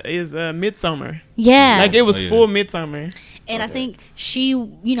is Midsummer. Yeah. Like it was Oh, yeah. full Midsummer. And I think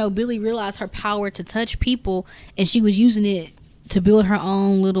Billy realized her power to touch people, and she was using it to build her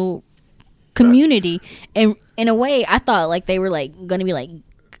own little community. And in a way, I thought like they were like going to be like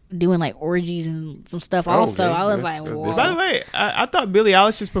doing like orgies and some stuff. Also, okay. I was That's- like, that's whoa. By the way, I thought Billie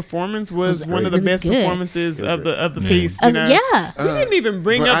Eilish's performance was one of the really best good. performances of the Yeah. piece. You know? Yeah. We didn't even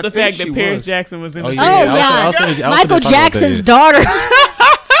bring but up I the think fact that she Paris was. Jackson was in Oh, the yeah. Oh I was yeah, gonna say- I was gonna Michael talk about that, Jackson's yeah. daughter.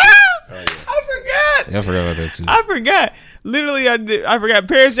 I forgot. Yeah, I forgot about that too. I forgot. Literally, I forgot.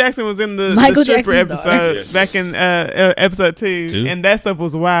 Paris Jackson was in the Michael stripper Jackson's daughter. episode back in episode 2, and that stuff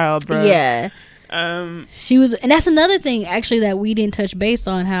was wild, bro. Yeah. Um, She was, and that's another thing actually that we didn't touch base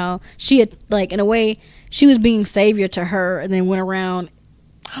on, how she had, like, in a way, she was being savior to her and then went around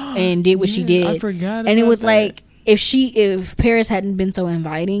and did what she did. I forgot. And it about was that. like, if Paris hadn't been so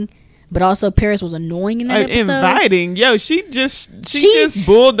inviting, but also Paris was annoying in that episode. inviting. Yo, she just She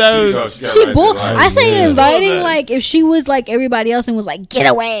bulldozed. She I say Yeah. inviting, Bulldozed. like, if she was like everybody else and was like, get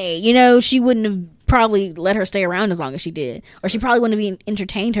away, she wouldn't have probably let her stay around as long as she did. Or she probably wouldn't have even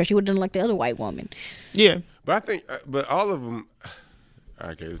entertained her. She would have done like the other white woman. Yeah. But I think, but all of them,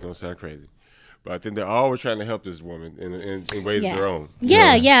 okay, it's gonna sound crazy, but I think they all were trying to help this woman in ways Yeah. of their own.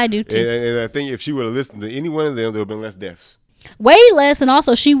 Yeah, I do too. And I think if she would have listened to any one of them, there would have been less deaths. Way less, and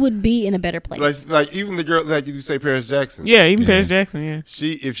also she would be in a better place. Like even the girl, like you say, Paris Jackson. Yeah, even Paris Jackson, yeah.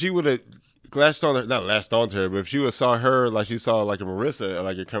 If she would have latched on her, not latched onto her, but if she would have saw her like she saw like a Marissa,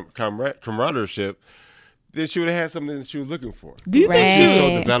 like a camaraderie, then she would have had something that she was looking for. Do you think She was she so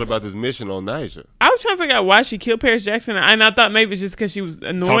Right. devout about this mission on Nyjah. I was trying to figure out why she killed Paris Jackson, and I thought maybe it's just because she was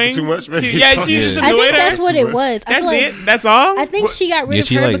annoying. too much, maybe? She just Yeah. I annoyed think that's her. what it was. I That's feel like, it. That's all. I think she got rid Yeah, of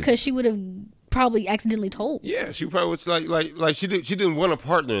she, her like- because she would have probably accidentally told. Yeah, she probably was like she didn't want a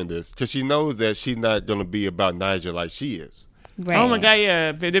partner in this because she knows that she's not gonna be about Nyjah like she is. Right. Oh my god,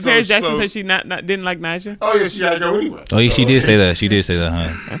 yeah. Did So- Paris Jackson so- say she not didn't like Nyjah? Oh yeah, she gotta go anyway. Oh, yeah, she did say that. She did say that,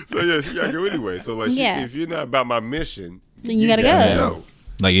 huh? So yeah, she gotta go anyway. So like, Yeah. if you're not about my mission, Then you gotta go. go.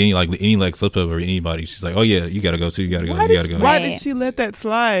 Like any slip up or anybody, she's like, oh yeah, you gotta go too. You gotta go. Why You gotta go. why Right. did she let that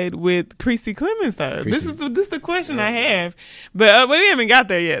slide with Creasy Clemens though? This is the question I have, but we haven't got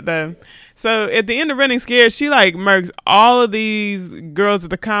there yet though. So at the end of Running Scared, she like murks all of these girls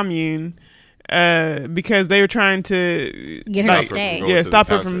at the commune because they were trying to Get her to like, stay. Going Yeah, to the stop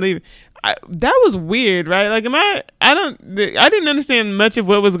her from concert. leaving. That was weird, right? Like, I didn't understand much of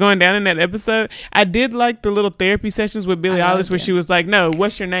what was going down in that episode. I did like the little therapy sessions with Billie I Eilish loved where it. she was like, "No,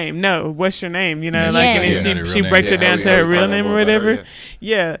 what's your name? No, what's your name?" You know, Yeah. like, and Yeah. then Yeah, her she real breaks her name. down Yeah, to how her we real find out name or more about her, whatever.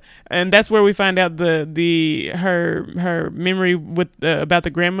 Yeah, and that's where we find out her memory with about the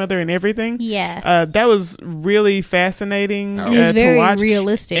grandmother and everything. Yeah. That was really fascinating. And it was to very watch.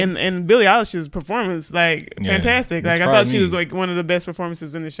 realistic. And Billie Eilish's performance, like, Yeah. fantastic. Like, I Inspired thought she me. was like one of the best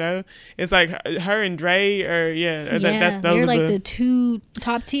performances in the show. It's like her and Dre, or yeah, those they're are like the two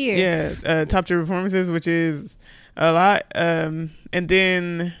top tier. top tier performances, which is a lot. And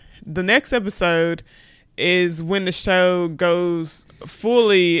then the next episode is when the show goes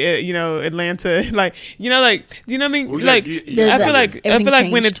fully, Atlanta, like, do you know what I mean? Well, yeah, like, yeah, I yeah. feel like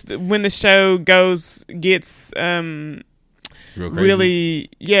Everything when changed. when the show gets Real crazy. really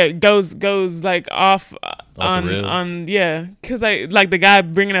goes like off Off the rail. on because like the guy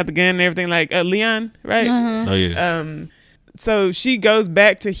bringing out the gun and everything, like Leon, right? Uh-huh. Oh yeah. So she goes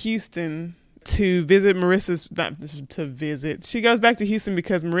back to Houston to visit she goes back to Houston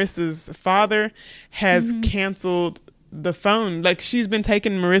because Marissa's father has canceled the phone. Like, she's been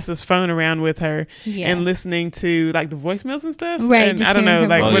taking Marissa's phone around with her and listening to like the voicemails and stuff, right? And I don't know,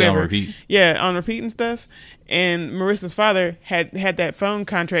 like whatever, on repeat. On repeat and stuff. And Marissa's father had that phone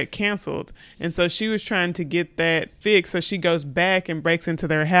contract canceled, and so she was trying to get that fixed. So she goes back and breaks into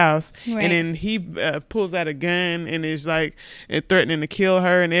their house, and then he pulls out a gun and is like threatening to kill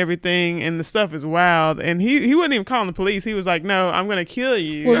her and everything. And the stuff is wild. And he wasn't even calling the police. He was like, "No, I'm going to kill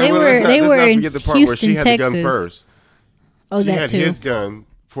you." Well, they were in Houston, Texas. The gun first. Oh, that too. He had his gun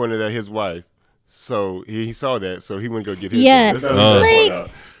pointed at his wife, so he saw that, so he went to go get his gun.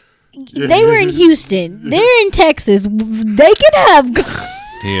 They were in Houston. They're in Texas. They can have guns.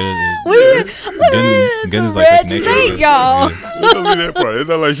 Gun is like state, y'all. Don't be that part. It's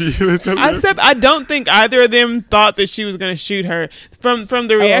not like she. I don't think either of them thought that she was going to shoot her. From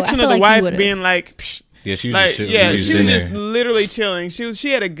the reaction of the wife being like, psh, yeah, she was like, she was just literally chilling.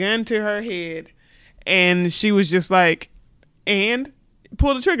 She had a gun to her head, and she was just like, and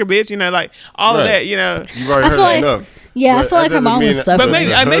pull the trigger, bitch. Like all of that. You've already heard that enough. Yeah, I feel like her mom was suffering.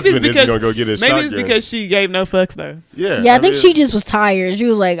 But maybe it's because she gave no fucks though. Yeah, I think she just was tired. She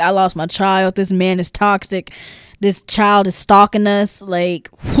was like, I lost my child. This man is toxic. This child is stalking us. Like,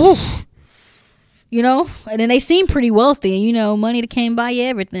 whew. And then they seem pretty wealthy. Money that came buy you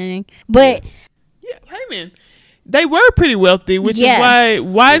everything. But hey man, they were pretty wealthy, which is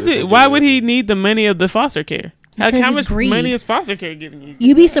why would he need the money of the foster care? How much money is foster care giving you?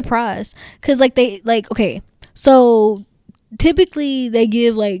 You'd be surprised. Because, okay, so typically they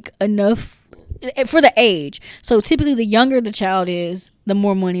give, enough for the age. So typically the younger the child is, the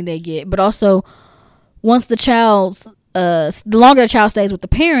more money they get. But also, once the longer the child stays with the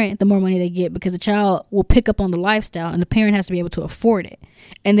parent, the more money they get, because the child will pick up on the lifestyle and the parent has to be able to afford it.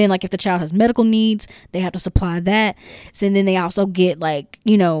 And then, if the child has medical needs, they have to supply that. So then they also get, they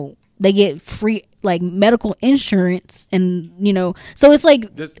get free medical insurance, and so it's like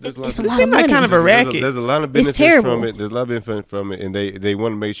it's a lot of money. Kind of a racket. There's a lot of benefits from it. There's a lot of benefits from it, and they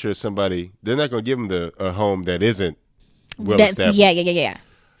want to make sure they're not going to give them a home that isn't well established. Yeah.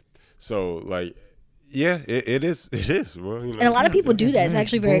 So it is. Well, and a lot of people do that. It's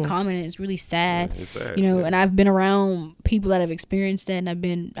actually very common, and it's really sad. Yeah, it's sad. And I've been around people that have experienced that,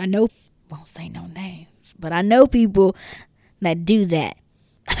 and I won't say no names, but I know people that do that.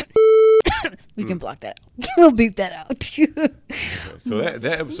 We can block that out. We'll beep that out. Okay. So that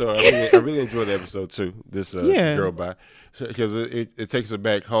episode, I really enjoyed the episode too. This girl by, because it takes her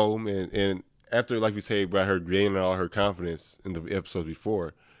back home, and after, like we say, about her gaining all her confidence in the episodes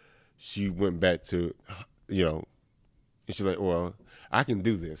before, she went back to, and she's like, well, I can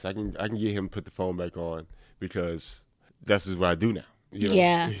do this. I can get him to put the phone back on because that's just what I do now.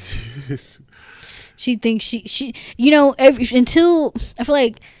 Yeah. She thinks she until I feel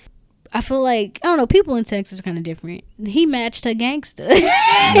like I don't know, people in Texas are kind of different. He matched her gangster.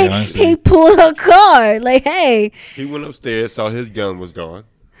 He pulled her car. Like, hey. He went upstairs, saw his gun was gone.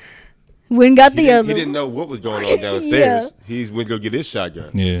 Went and got the other. He didn't know what was going on downstairs. He went to go get his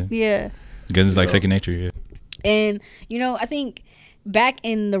shotgun. Yeah. Guns is like second nature. Yeah. And I think back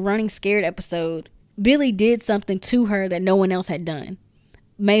in the Running Scared episode, Billy did something to her that no one else had done.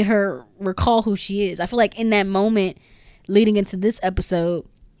 Made her recall who she is. I feel like in that moment leading into this episode,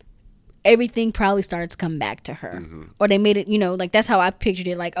 everything probably started to come back to her. Mm-hmm. Or they made it, that's how I pictured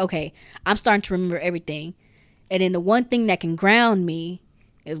it. Like, okay, I'm starting to remember everything. And then the one thing that can ground me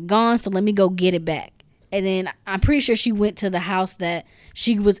is gone, so let me go get it back. And then I'm pretty sure she went to the house that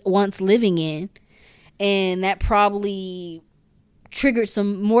she was once living in. And that probably triggered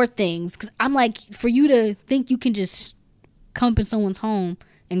some more things. Because I'm like, for you to think you can just come up in someone's home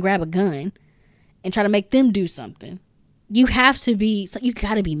and grab a gun and try to make them do something, you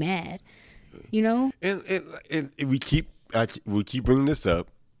gotta be mad, And we keep bringing this up.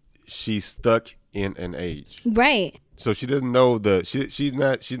 She's stuck in an age, right? So she doesn't know she's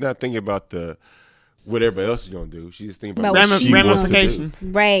not thinking about what everybody else is gonna do. She's just thinking about ramifications.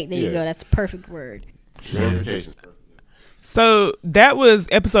 Right, there you go. That's the perfect word. Ramifications. So that was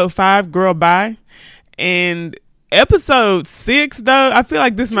episode 5, Girl Bye, and episode 6, though, I feel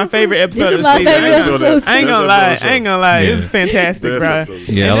like this is my favorite episode of the season. I ain't gonna lie. Yeah. It's fantastic, bro.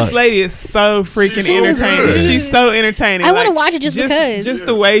 Yeah, and this lady is so freaking entertaining. She's so entertaining. I want to watch it just because. Just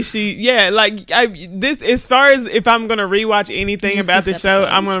the way as far as if I'm gonna rewatch anything just about the show,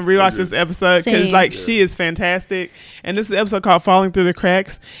 I'm gonna rewatch this episode because she is fantastic. And this is an episode called "Falling Through the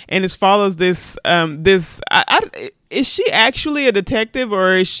Cracks," and it follows this is she actually a detective,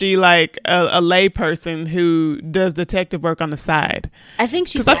 or is she like a lay person who does detective work on the side? I think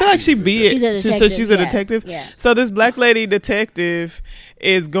she's. Because I feel like she's a detective. She's a yeah. detective. Yeah. So this black lady detective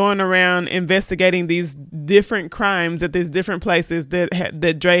is going around investigating these different crimes at these different places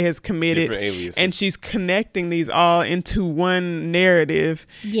that Dre has committed, and she's connecting these all into one narrative.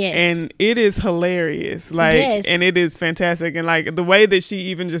 Yes. And it is hilarious, like, yes. and it is fantastic, and like the way that she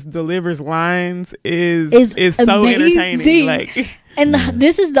even just delivers lines is so entertaining. Like, and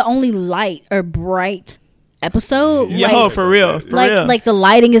this is the only light or bright episode. Yeah, like, for real. Like the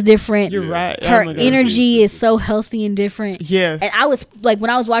lighting is different. You're right. Her energy is so healthy and different. Yes. And I was like,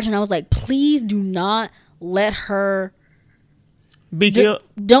 when I was watching, I was like, please do not let her be killed.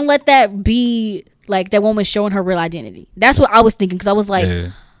 Don't let that be like that woman showing her real identity. That's what I was thinking, because I was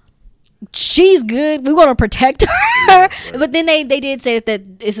like, she's good. We want to protect her. Right. But then they did say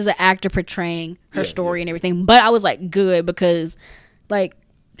that this is an actor portraying her story and everything. But I was like, good, because like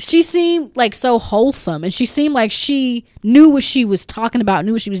she seemed like so wholesome, and she seemed like she knew what she was talking about,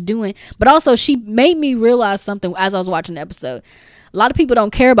 knew what she was doing. But also she made me realize something as I was watching the episode. A lot of people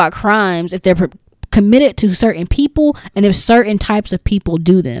don't care about crimes if they're committed to certain people and if certain types of people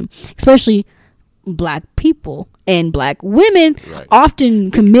do them, especially black people and black women often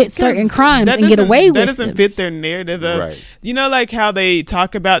commit certain crimes and get away with it. That doesn't fit their narrative of, you know, like how they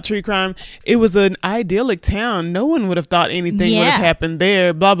talk about true crime. It was an idyllic town. No one would have thought anything would have happened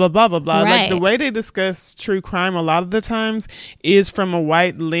there, blah, blah, blah, blah, blah. Like the way they discuss true crime a lot of the times is from a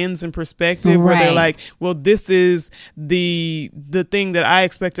white lens and perspective where they're like, well, this is the thing that I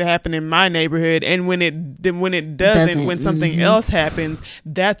expect to happen in my neighborhood. And when it doesn't, when something else happens,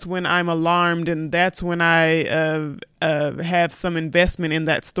 that's when I'm alarmed, and that's when I have some investment in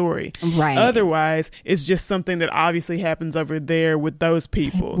that story. Right. Otherwise, it's just something that obviously happens over there with those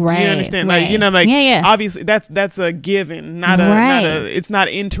people. Right. Do you understand? Like, you know, like obviously that's a given, not a it's not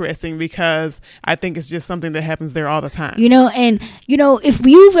interesting, because I think it's just something that happens there all the time. You know, and you know, if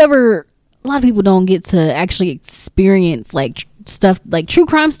you've ever, a lot of people don't get to actually experience like stuff like true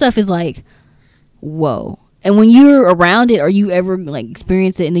crime stuff is like, whoa. And when you're around it, or you ever like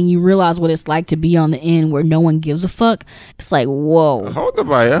experience it, and then you realize what it's like to be on the end where no one gives a fuck, it's like, whoa. I hope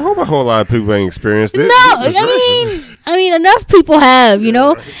a whole lot of people ain't experienced it. No, I mean, enough people have, you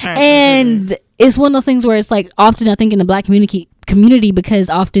know, and it's one of those things where it's like, often I think in the black community, because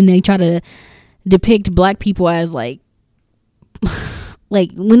often they try to depict black people as like like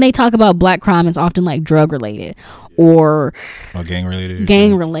when they talk about black crime, it's often like drug related or gang related.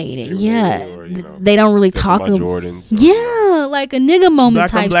 Yeah. Or, they don't really talk about Jordans. Yeah, like a nigga moment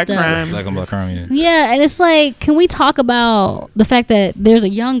black type stuff. Black on black crime, yeah. Yeah, and it's like, can we talk about the fact that there's a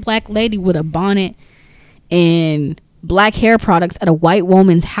young black lady with a bonnet and black hair products at a white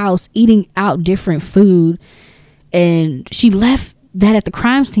woman's house eating out different food, and she left that at the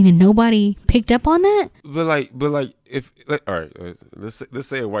crime scene and nobody picked up on that? But like if like, all right, let's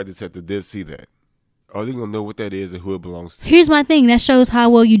say a white detective did see that. Are they gonna know what that is and who it belongs to? Here's my thing. That shows how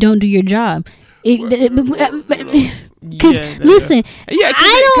well you don't do your job. Because listen,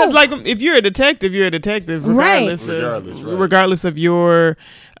 because like if you're a detective, regardless of your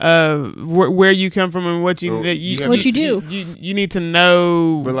where you come from and what you do. You need to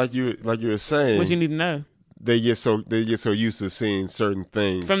know. But like you were saying, what you need to know. They get so used to seeing certain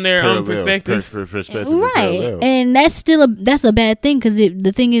things from their own perspective, right? And that's a bad thing, because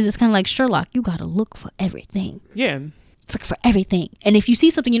the thing is, it's kind of like Sherlock. You gotta look for everything. Yeah, look for everything. And if you see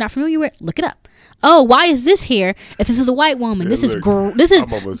something you're not familiar with, look it up. Oh, why is this here? If this is a white woman, this is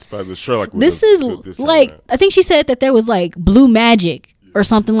I'm almost Sherlock. I think she said that there was like blue magic or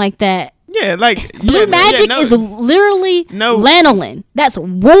something like that. Yeah, like blue magic is literally lanolin. That's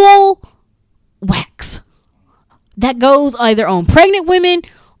wool wax that goes either on pregnant women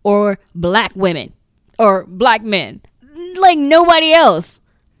or black women or black men, like nobody else.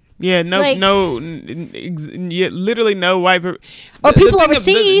 Yeah, literally no white or people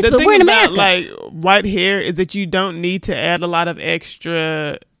overseas, but we're in America. Like white hair is that you don't need to add a lot of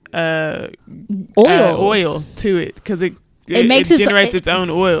extra oil to it, because it generates its own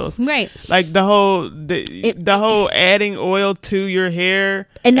oils, right? Like the whole adding oil to your hair,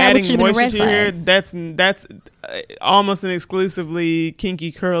 and adding moisture to your hair, that's almost an exclusively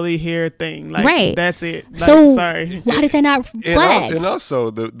kinky curly hair thing. Like, right, that's it. Like, so sorry, why did that not flag? And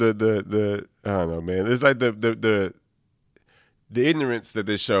also the I don't know, man. It's like the ignorance that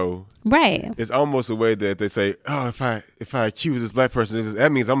they show, right? It's almost a way that they say, "Oh, if I accuse this black person,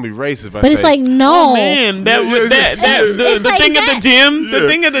 that means I'm gonna be racist." But it's like, no, man, the thing at the gym, the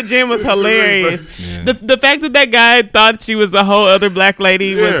thing at the gym was hilarious. Yeah. The fact that guy thought she was a whole other black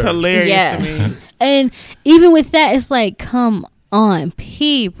lady was hilarious to me. And even with that, it's like, come on,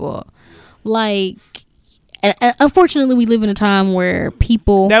 people. Like, and unfortunately, we live in a time where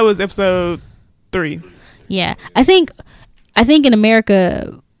people. That was episode 3. Yeah, I think in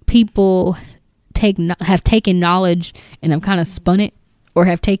America, people have taken knowledge and have kind of spun it, or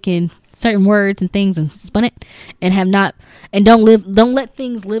have taken certain words and things and spun it, and have not, and don't let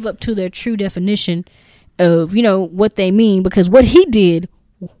things live up to their true definition of, you know, what they mean, because what he did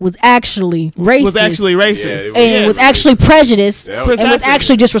was actually racist. Was actually prejudiced, and was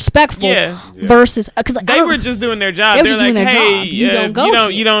actually disrespectful. Versus, because they were just doing their job. They're like, hey, you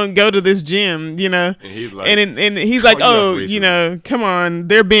don't go to this gym, you know. And he's like, oh, you know, come on,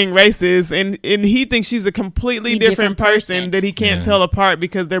 they're being racist, and he thinks she's a completely different person that he can't tell apart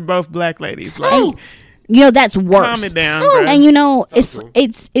because they're both black ladies. Like, you know, that's worse. Calm it down, bro. And you know, it's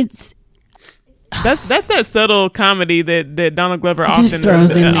that's that subtle comedy that Donald Glover often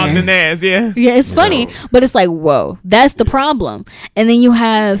has. Yeah, it's funny, but it's like, whoa, that's the problem. And then you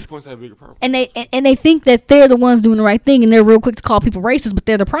have, and they think that they're the ones doing the right thing, and they're real quick to call people racist, but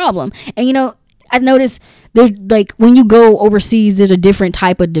they're the problem. And you know, I've noticed there's, like, when you go overseas, there's a different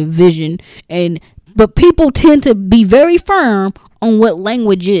type of division, but people tend to be very firm on what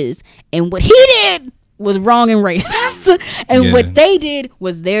language is, and what he did was wrong and racist, and what they did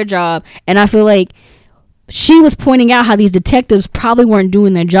was their job. And I feel like she was pointing out how these detectives probably weren't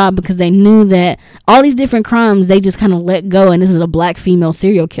doing their job because they knew that all these different crimes they just kind of let go, and this is a black female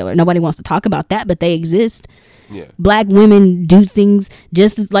serial killer. Nobody wants to talk about that, but they exist. Black women do things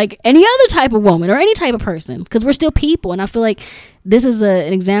just as like any other type of woman or any type of person, because we're still people. And I feel like this is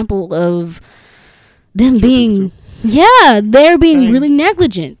an example of them being they're being really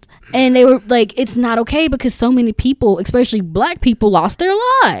negligent. And they were like, it's not okay because so many people, especially black people, lost their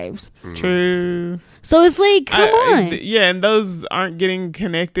lives. True. So it's like, come on. And those aren't getting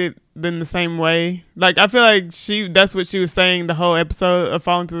connected in the same way. Like, I feel like that's what she was saying the whole episode of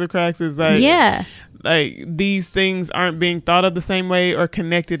Falling Through the Cracks is like, like, these things aren't being thought of the same way or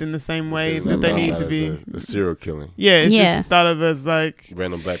connected in the same way that they need to be. The serial killing. It's just thought of as like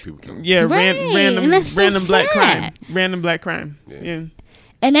random black people killing. Random black crime. Random black crime. Yeah.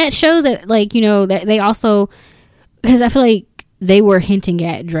 And that shows that, like, you know, that they also, because I feel like they were hinting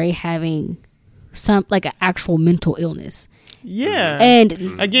at Dre having some, like, an actual mental illness. Yeah.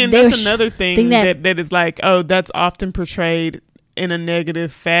 And again, that's another thing that is like, oh, that's often portrayed in a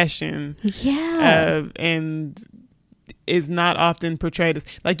negative fashion. Yeah. And is not often portrayed as,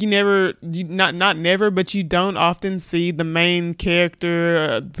 like, not never, but you don't often see the main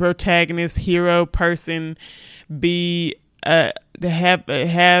character, protagonist, hero person be to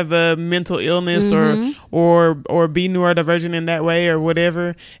have a mental illness or be neurodivergent in that way or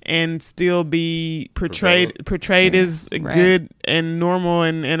whatever, and still be portrayed as good and normal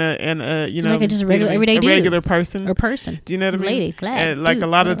and a you know, like just a regular everyday dude. Regular person or person. Do you know what I mean? Lady, glad, like dude, a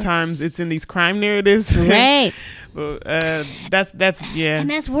lot of times it's in these crime narratives, right? That's and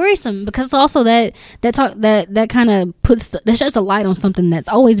that's worrisome, because also that kind of that sheds a light on something that's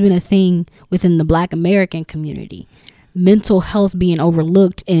always been a thing within the Black American community. Mental health being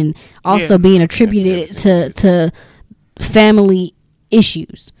overlooked and also being attributed to family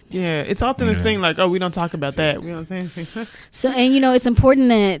issues. Yeah, it's often this thing like, oh, we don't talk about that. You know what I'm saying? So, and you know, it's important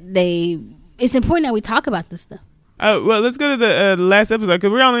that we talk about this stuff. Oh, well, let's go to the last episode,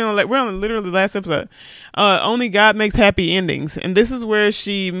 because we're on literally the last episode. Only God Makes Happy Endings, and this is where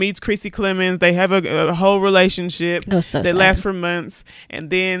she meets Creasy Clemens. They have a whole relationship that lasts for months,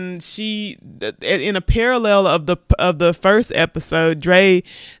 and then she, in a parallel of the first episode, Dre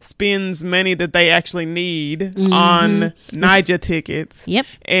spends money that they actually need on Nyjah tickets. Yep.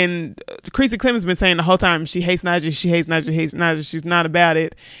 And Creasy Clemens has been saying the whole time she hates Nyjah. She's not about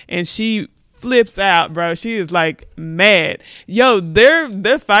it, and she flips out, bro. She is like mad. Yo, their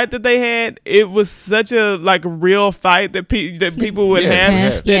fight that they had, it was such a like real fight that people would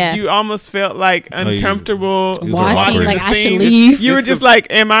have that you almost felt like uncomfortable watching like, the I scene. should leave. You were just like,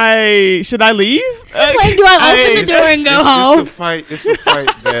 should I leave? Like, do I open the door and go home? It's the fight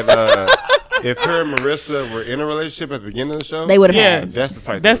that if her and Marissa were in a relationship at the beginning of the show, they would have had. That's the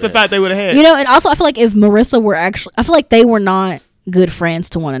fight. That's the fight they would have had. You know, and also I feel like if Marissa were I feel like they were not good friends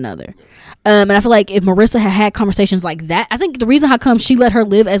to one another. And I feel like if Marissa had conversations like that, I think the reason how come she let her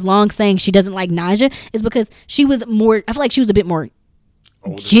live as long saying she doesn't like Nyjah is because she was more, I feel like she was a bit more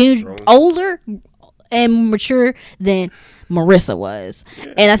older and mature than Marissa was.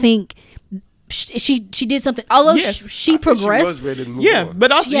 Yeah. And I think she did something. Although she progressed. She was ready to move on.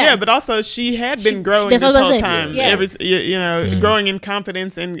 but also she had been growing this whole time. Growing in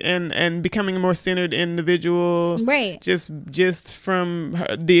confidence and becoming a more centered individual. Right. Just from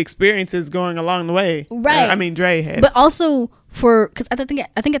the experiences going along the way. Right. I mean, Dre had. But also because I think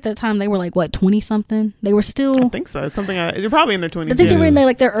at that time they were like what 20 something. They were still. I think so. They're probably in their 20s. I think they were in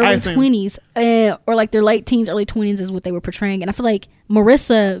their early 20s, or like their late teens, early 20s is what they were portraying. And I feel like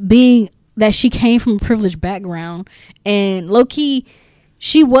Marissa being that she came from a privileged background and low key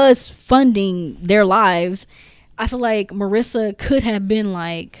she was funding their lives. I feel like Marissa could have been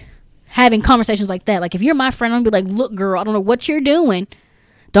like having conversations like that. Like, if you're my friend, I'm gonna be like, look, girl, I don't know what you're doing.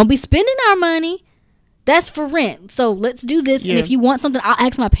 Don't be spending our money. That's for rent. So let's do this. Yeah. And if you want something, I'll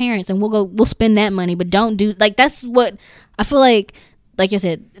ask my parents and we'll spend that money. But don't do like, that's what I feel like you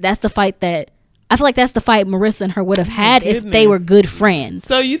said, that's the fight Marissa and her would have had if they were good friends.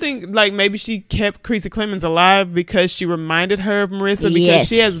 So you think like maybe she kept Creasy Clemens alive because she reminded her of Marissa because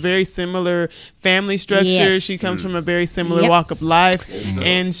she has very similar family structure. Yes. She comes from a very similar walk of life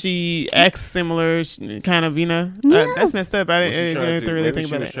and she acts similar, kind of, that's messed up. I didn't have to really think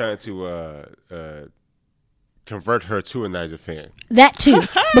about it. She was trying to convert her to a Niger fan. That too,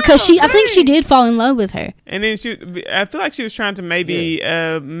 because I think she did fall in love with her. And then I feel like she was trying to maybe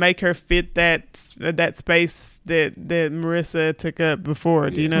make her fit that space that Marissa took up before.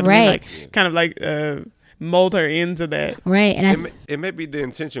 Do you know what I mean? Like, kind of like mold her into that. Right. And it may be the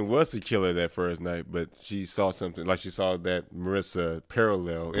intention was to kill her that first night, but she saw something, like she saw that Marissa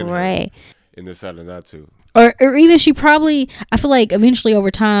parallel in her and decided not to. Or even she probably, I feel like eventually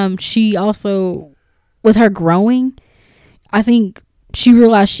over time, she also, with her growing, I think she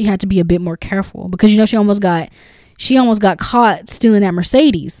realized she had to be a bit more careful because she almost got caught stealing that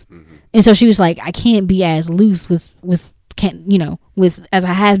Mercedes, and so she was like, I can't be as loose with as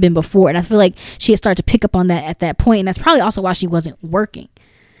I have been before, and I feel like she had started to pick up on that at that point, and that's probably also why she wasn't working,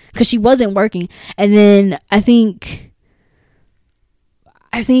 because she wasn't working, and then I think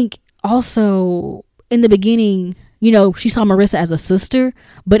also in the beginning, she saw Marissa as a sister,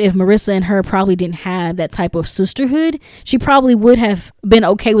 but if Marissa and her probably didn't have that type of sisterhood, she probably would have been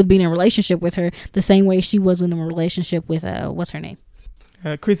okay with being in a relationship with her the same way she was in a relationship with, what's her name?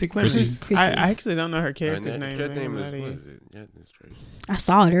 Creasy Clemens. I actually don't know her character's name. Her name is, what is it? Yeah, that's crazy. I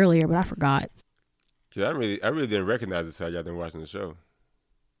saw it earlier, but I forgot. Cause I really didn't recognize this how y'all been watching the show.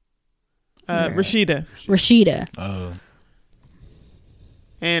 Rashida. Oh.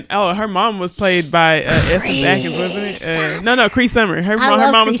 And her mom was played by Essence Atkins, wasn't it? No, Cree Summer. Her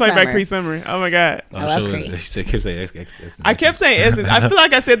mom was played by Cree Summer. Oh my god! I love Cree. I kept saying Essence. I feel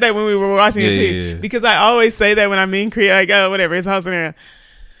like I said that when we were watching it too, because I always say that when I mean Cree, like, oh, whatever, it's House scenario.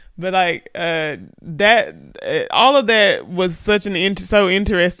 But like all of that was such so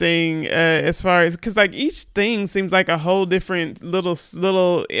interesting as far as, because like each thing seems like a whole different little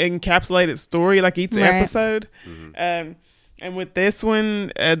encapsulated story, like each episode. Mm-hmm. And with this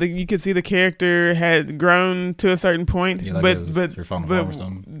one, you could see the character had grown to a certain point, but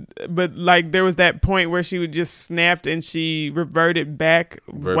like there was that point where she would just snapped and she reverted back,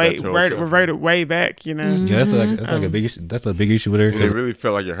 way back. Yeah, that's like a big issue. That's a big issue with her. It really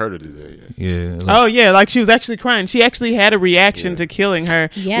felt like it hurt her today. Yeah. Like she was actually crying. She actually had a reaction to killing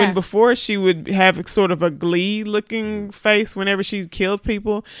her. Yeah. When before she would have sort of a glee looking face whenever she killed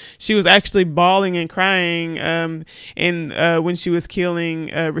people, she was actually bawling and crying. When she was killing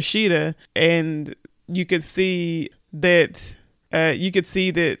Rashida, and you could see that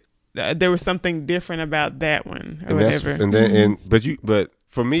there was something different about that one, or whatever. But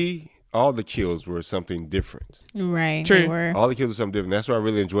for me, all the kills were something different. Right. True. All the kills were something different. That's what I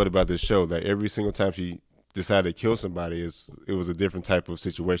really enjoyed about this show. That every single time she decided to kill somebody, it was a different type of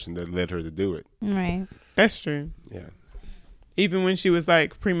situation that led her to do it. Right. That's true. Yeah. Even when she was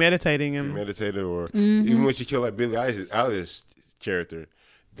like premeditating him. Or even when she killed like Billie Eilish's character,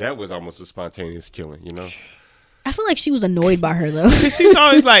 that was almost a spontaneous killing, I feel like she was annoyed by her though. Because she's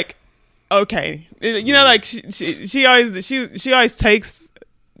always like, okay. Like she always takes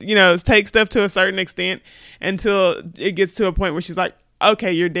stuff to a certain extent until it gets to a point where she's like,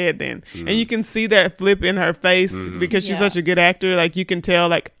 okay, you're dead then. Mm-hmm. And you can see that flip in her face because she's such a good actor. Like you can tell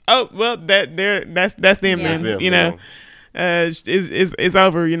like, oh, well, that's them then, is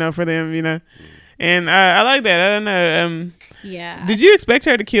over, for them, and I like that. I don't know. Did you expect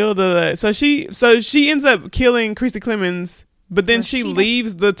her to kill so she ends up killing Creasy Clemens, but then she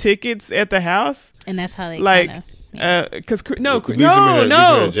leaves the tickets at the house, and that's how they Because no,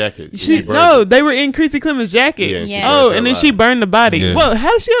 jacket. They were in Chrissy Clemens' jacket. Yeah. And then she burned the body. Yeah. Well,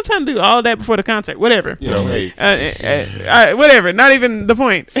 how did she have time to do all that before the concert? Whatever. Whatever. Not even the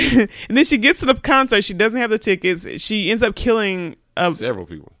point. And then she gets to the concert. She doesn't have the tickets. She ends up killing several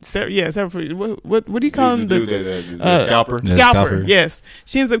people. Several people. What do you call him? The scalper. Scalper. Yes,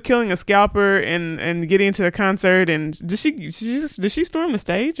 she ends up killing a scalper and getting into the concert. And did she storm the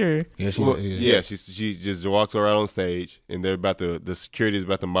stage or? Yeah, she just walks around on stage, and the security is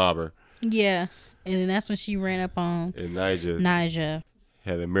about to mob her. Yeah, and then that's when she ran up on and Nyjah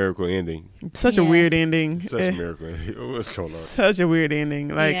had a miracle ending. Such a weird ending. Such a miracle ending. What's going on? Such a weird ending.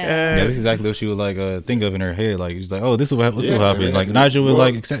 Like, that's exactly what she would like think of in her head. Like, she's like, oh, this is what happened. Like, Nyjah would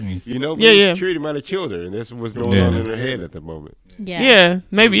like accept me. Security might have killed her, and that's what's going on in her head at the moment.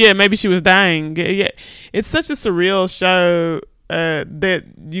 Maybe she was dying. Yeah, it's such a surreal show. That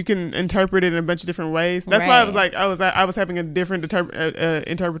you can interpret it in a bunch of different ways. That's why I was having a different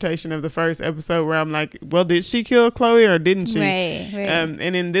interpretation of the first episode where I'm like, well, did she kill Chloe or didn't she? Right. And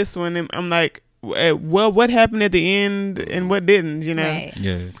in this one, I'm like, well, what happened at the end and what didn't? You know? Right.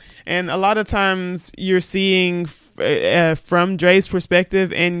 Yeah. And a lot of times you're seeing from Dre's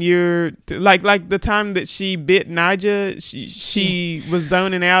perspective, and you're like the time that she bit Nyjah, she was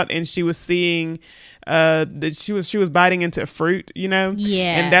zoning out and she was seeing. That she was biting into fruit, you know,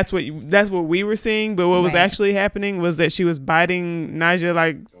 and that's what we were seeing. But what was actually happening was that she was biting Nyjah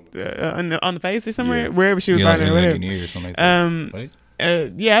like on the face or somewhere, wherever she was biting her. Whatever. Or something like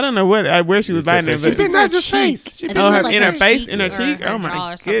that. I don't know where she was biting her. She bit Nyjah's face. In her face, in her cheek. Oh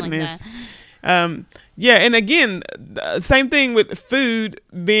my goodness. And again, same thing with food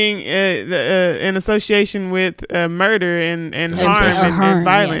being in association with murder and harm and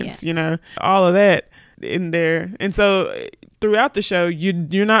violence. You know, all of that in there. And so throughout the show,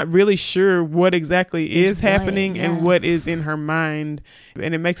 you're not really sure what exactly is happening and what is in her mind,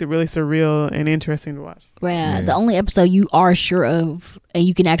 and it makes it really surreal and interesting to watch. Right. The only episode you are sure of and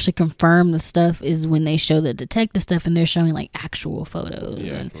you can actually confirm the stuff is when they show the detective stuff and they're showing like actual photos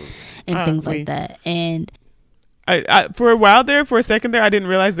and things like that. And I for a while there, for a second there, I didn't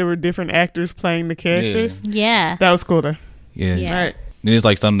realize there were different actors playing the characters. Yeah. That was cool though. Yeah. All right. Then it's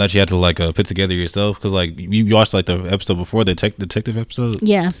like something that you had to like put together yourself, because like you watched like the episode before the detective episode.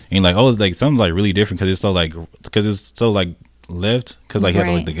 Yeah. And you're like, oh, it's like something's like really different because it's so left, because like you had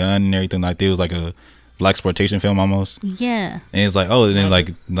like the gun and everything, like it was like a black exploitation film almost. Yeah. And it's like, oh, and then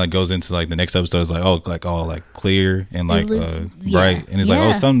like goes into like the next episode is like, oh, like all like clear and like bright, and it's like,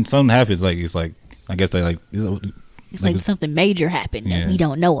 oh, something happens, like it's like I guess they like it's like something major happened that we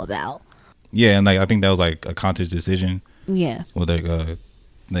don't know about. Yeah, and like I think that was like a conscious decision. Yeah. Well, they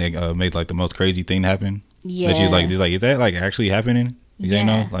made like the most crazy thing happen. Yeah. That you like, just like, is that like actually happening? You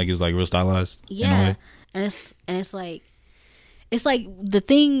know, like it's like real stylized. Yeah. In a way. And it's like the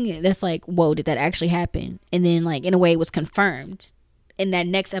thing that's like, whoa, did that actually happen? And then like in a way it was confirmed in that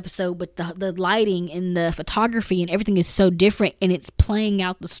next episode, but the lighting and the photography and everything is so different, and it's playing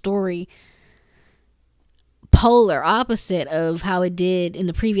out the story polar opposite of how it did in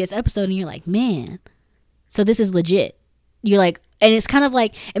the previous episode. And you're like, man, so this is legit. You're like, and it's kind of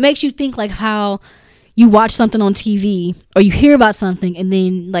like, it makes you think like how you watch something on TV or you hear about something, and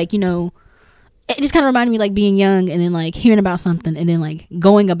then like, you know, it just kind of reminded me like being young and then like hearing about something and then like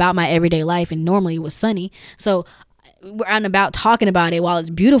going about my everyday life, and normally it was sunny, so we're out and about talking about it while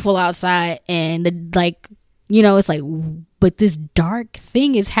it's beautiful outside, and the like, you know, it's like, but this dark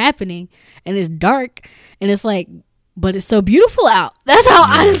thing is happening, and it's dark, and it's like, but it's so beautiful out. That's how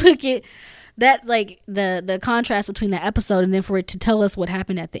I look at that, like the contrast between the episode and then for it to tell us what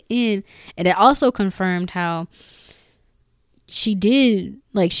happened at the end. And it also confirmed how she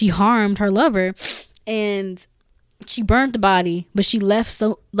harmed her lover and she burned the body, but she left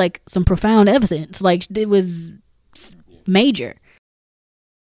some profound evidence. Like it was major.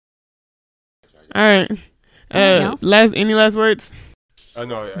 All right. Any last words?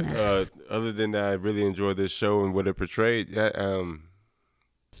 No. Other than that, I really enjoyed this show and what it portrayed.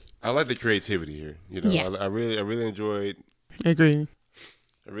 I like the creativity here. You know, I really enjoyed. Agree.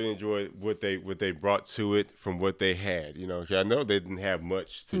 I really enjoyed what they brought to it from what they had. You know, I know they didn't have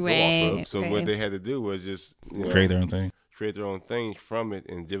much to go off of, so what they had to do was just create their own thing from it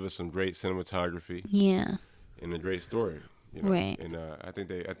and give us some great cinematography. Yeah. And a great story. You know? Right. And I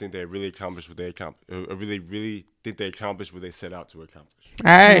think they really accomplished what they accomplished. I really think they accomplished what they set out to accomplish. All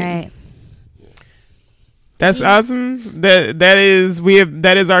right. That's awesome. That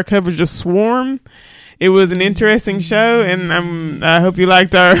is our coverage of Swarm. It was an interesting show, and I hope you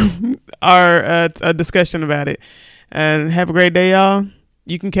liked our discussion about it. And have a great day, y'all.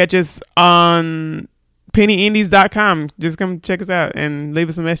 You can catch us on pennyindies.com. Just come check us out and leave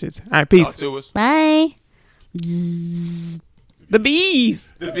us a message. All right, peace. Talk to us. Bye. The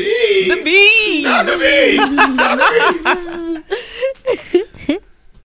bees. The bees. The bees. Not the bees. Not the bees.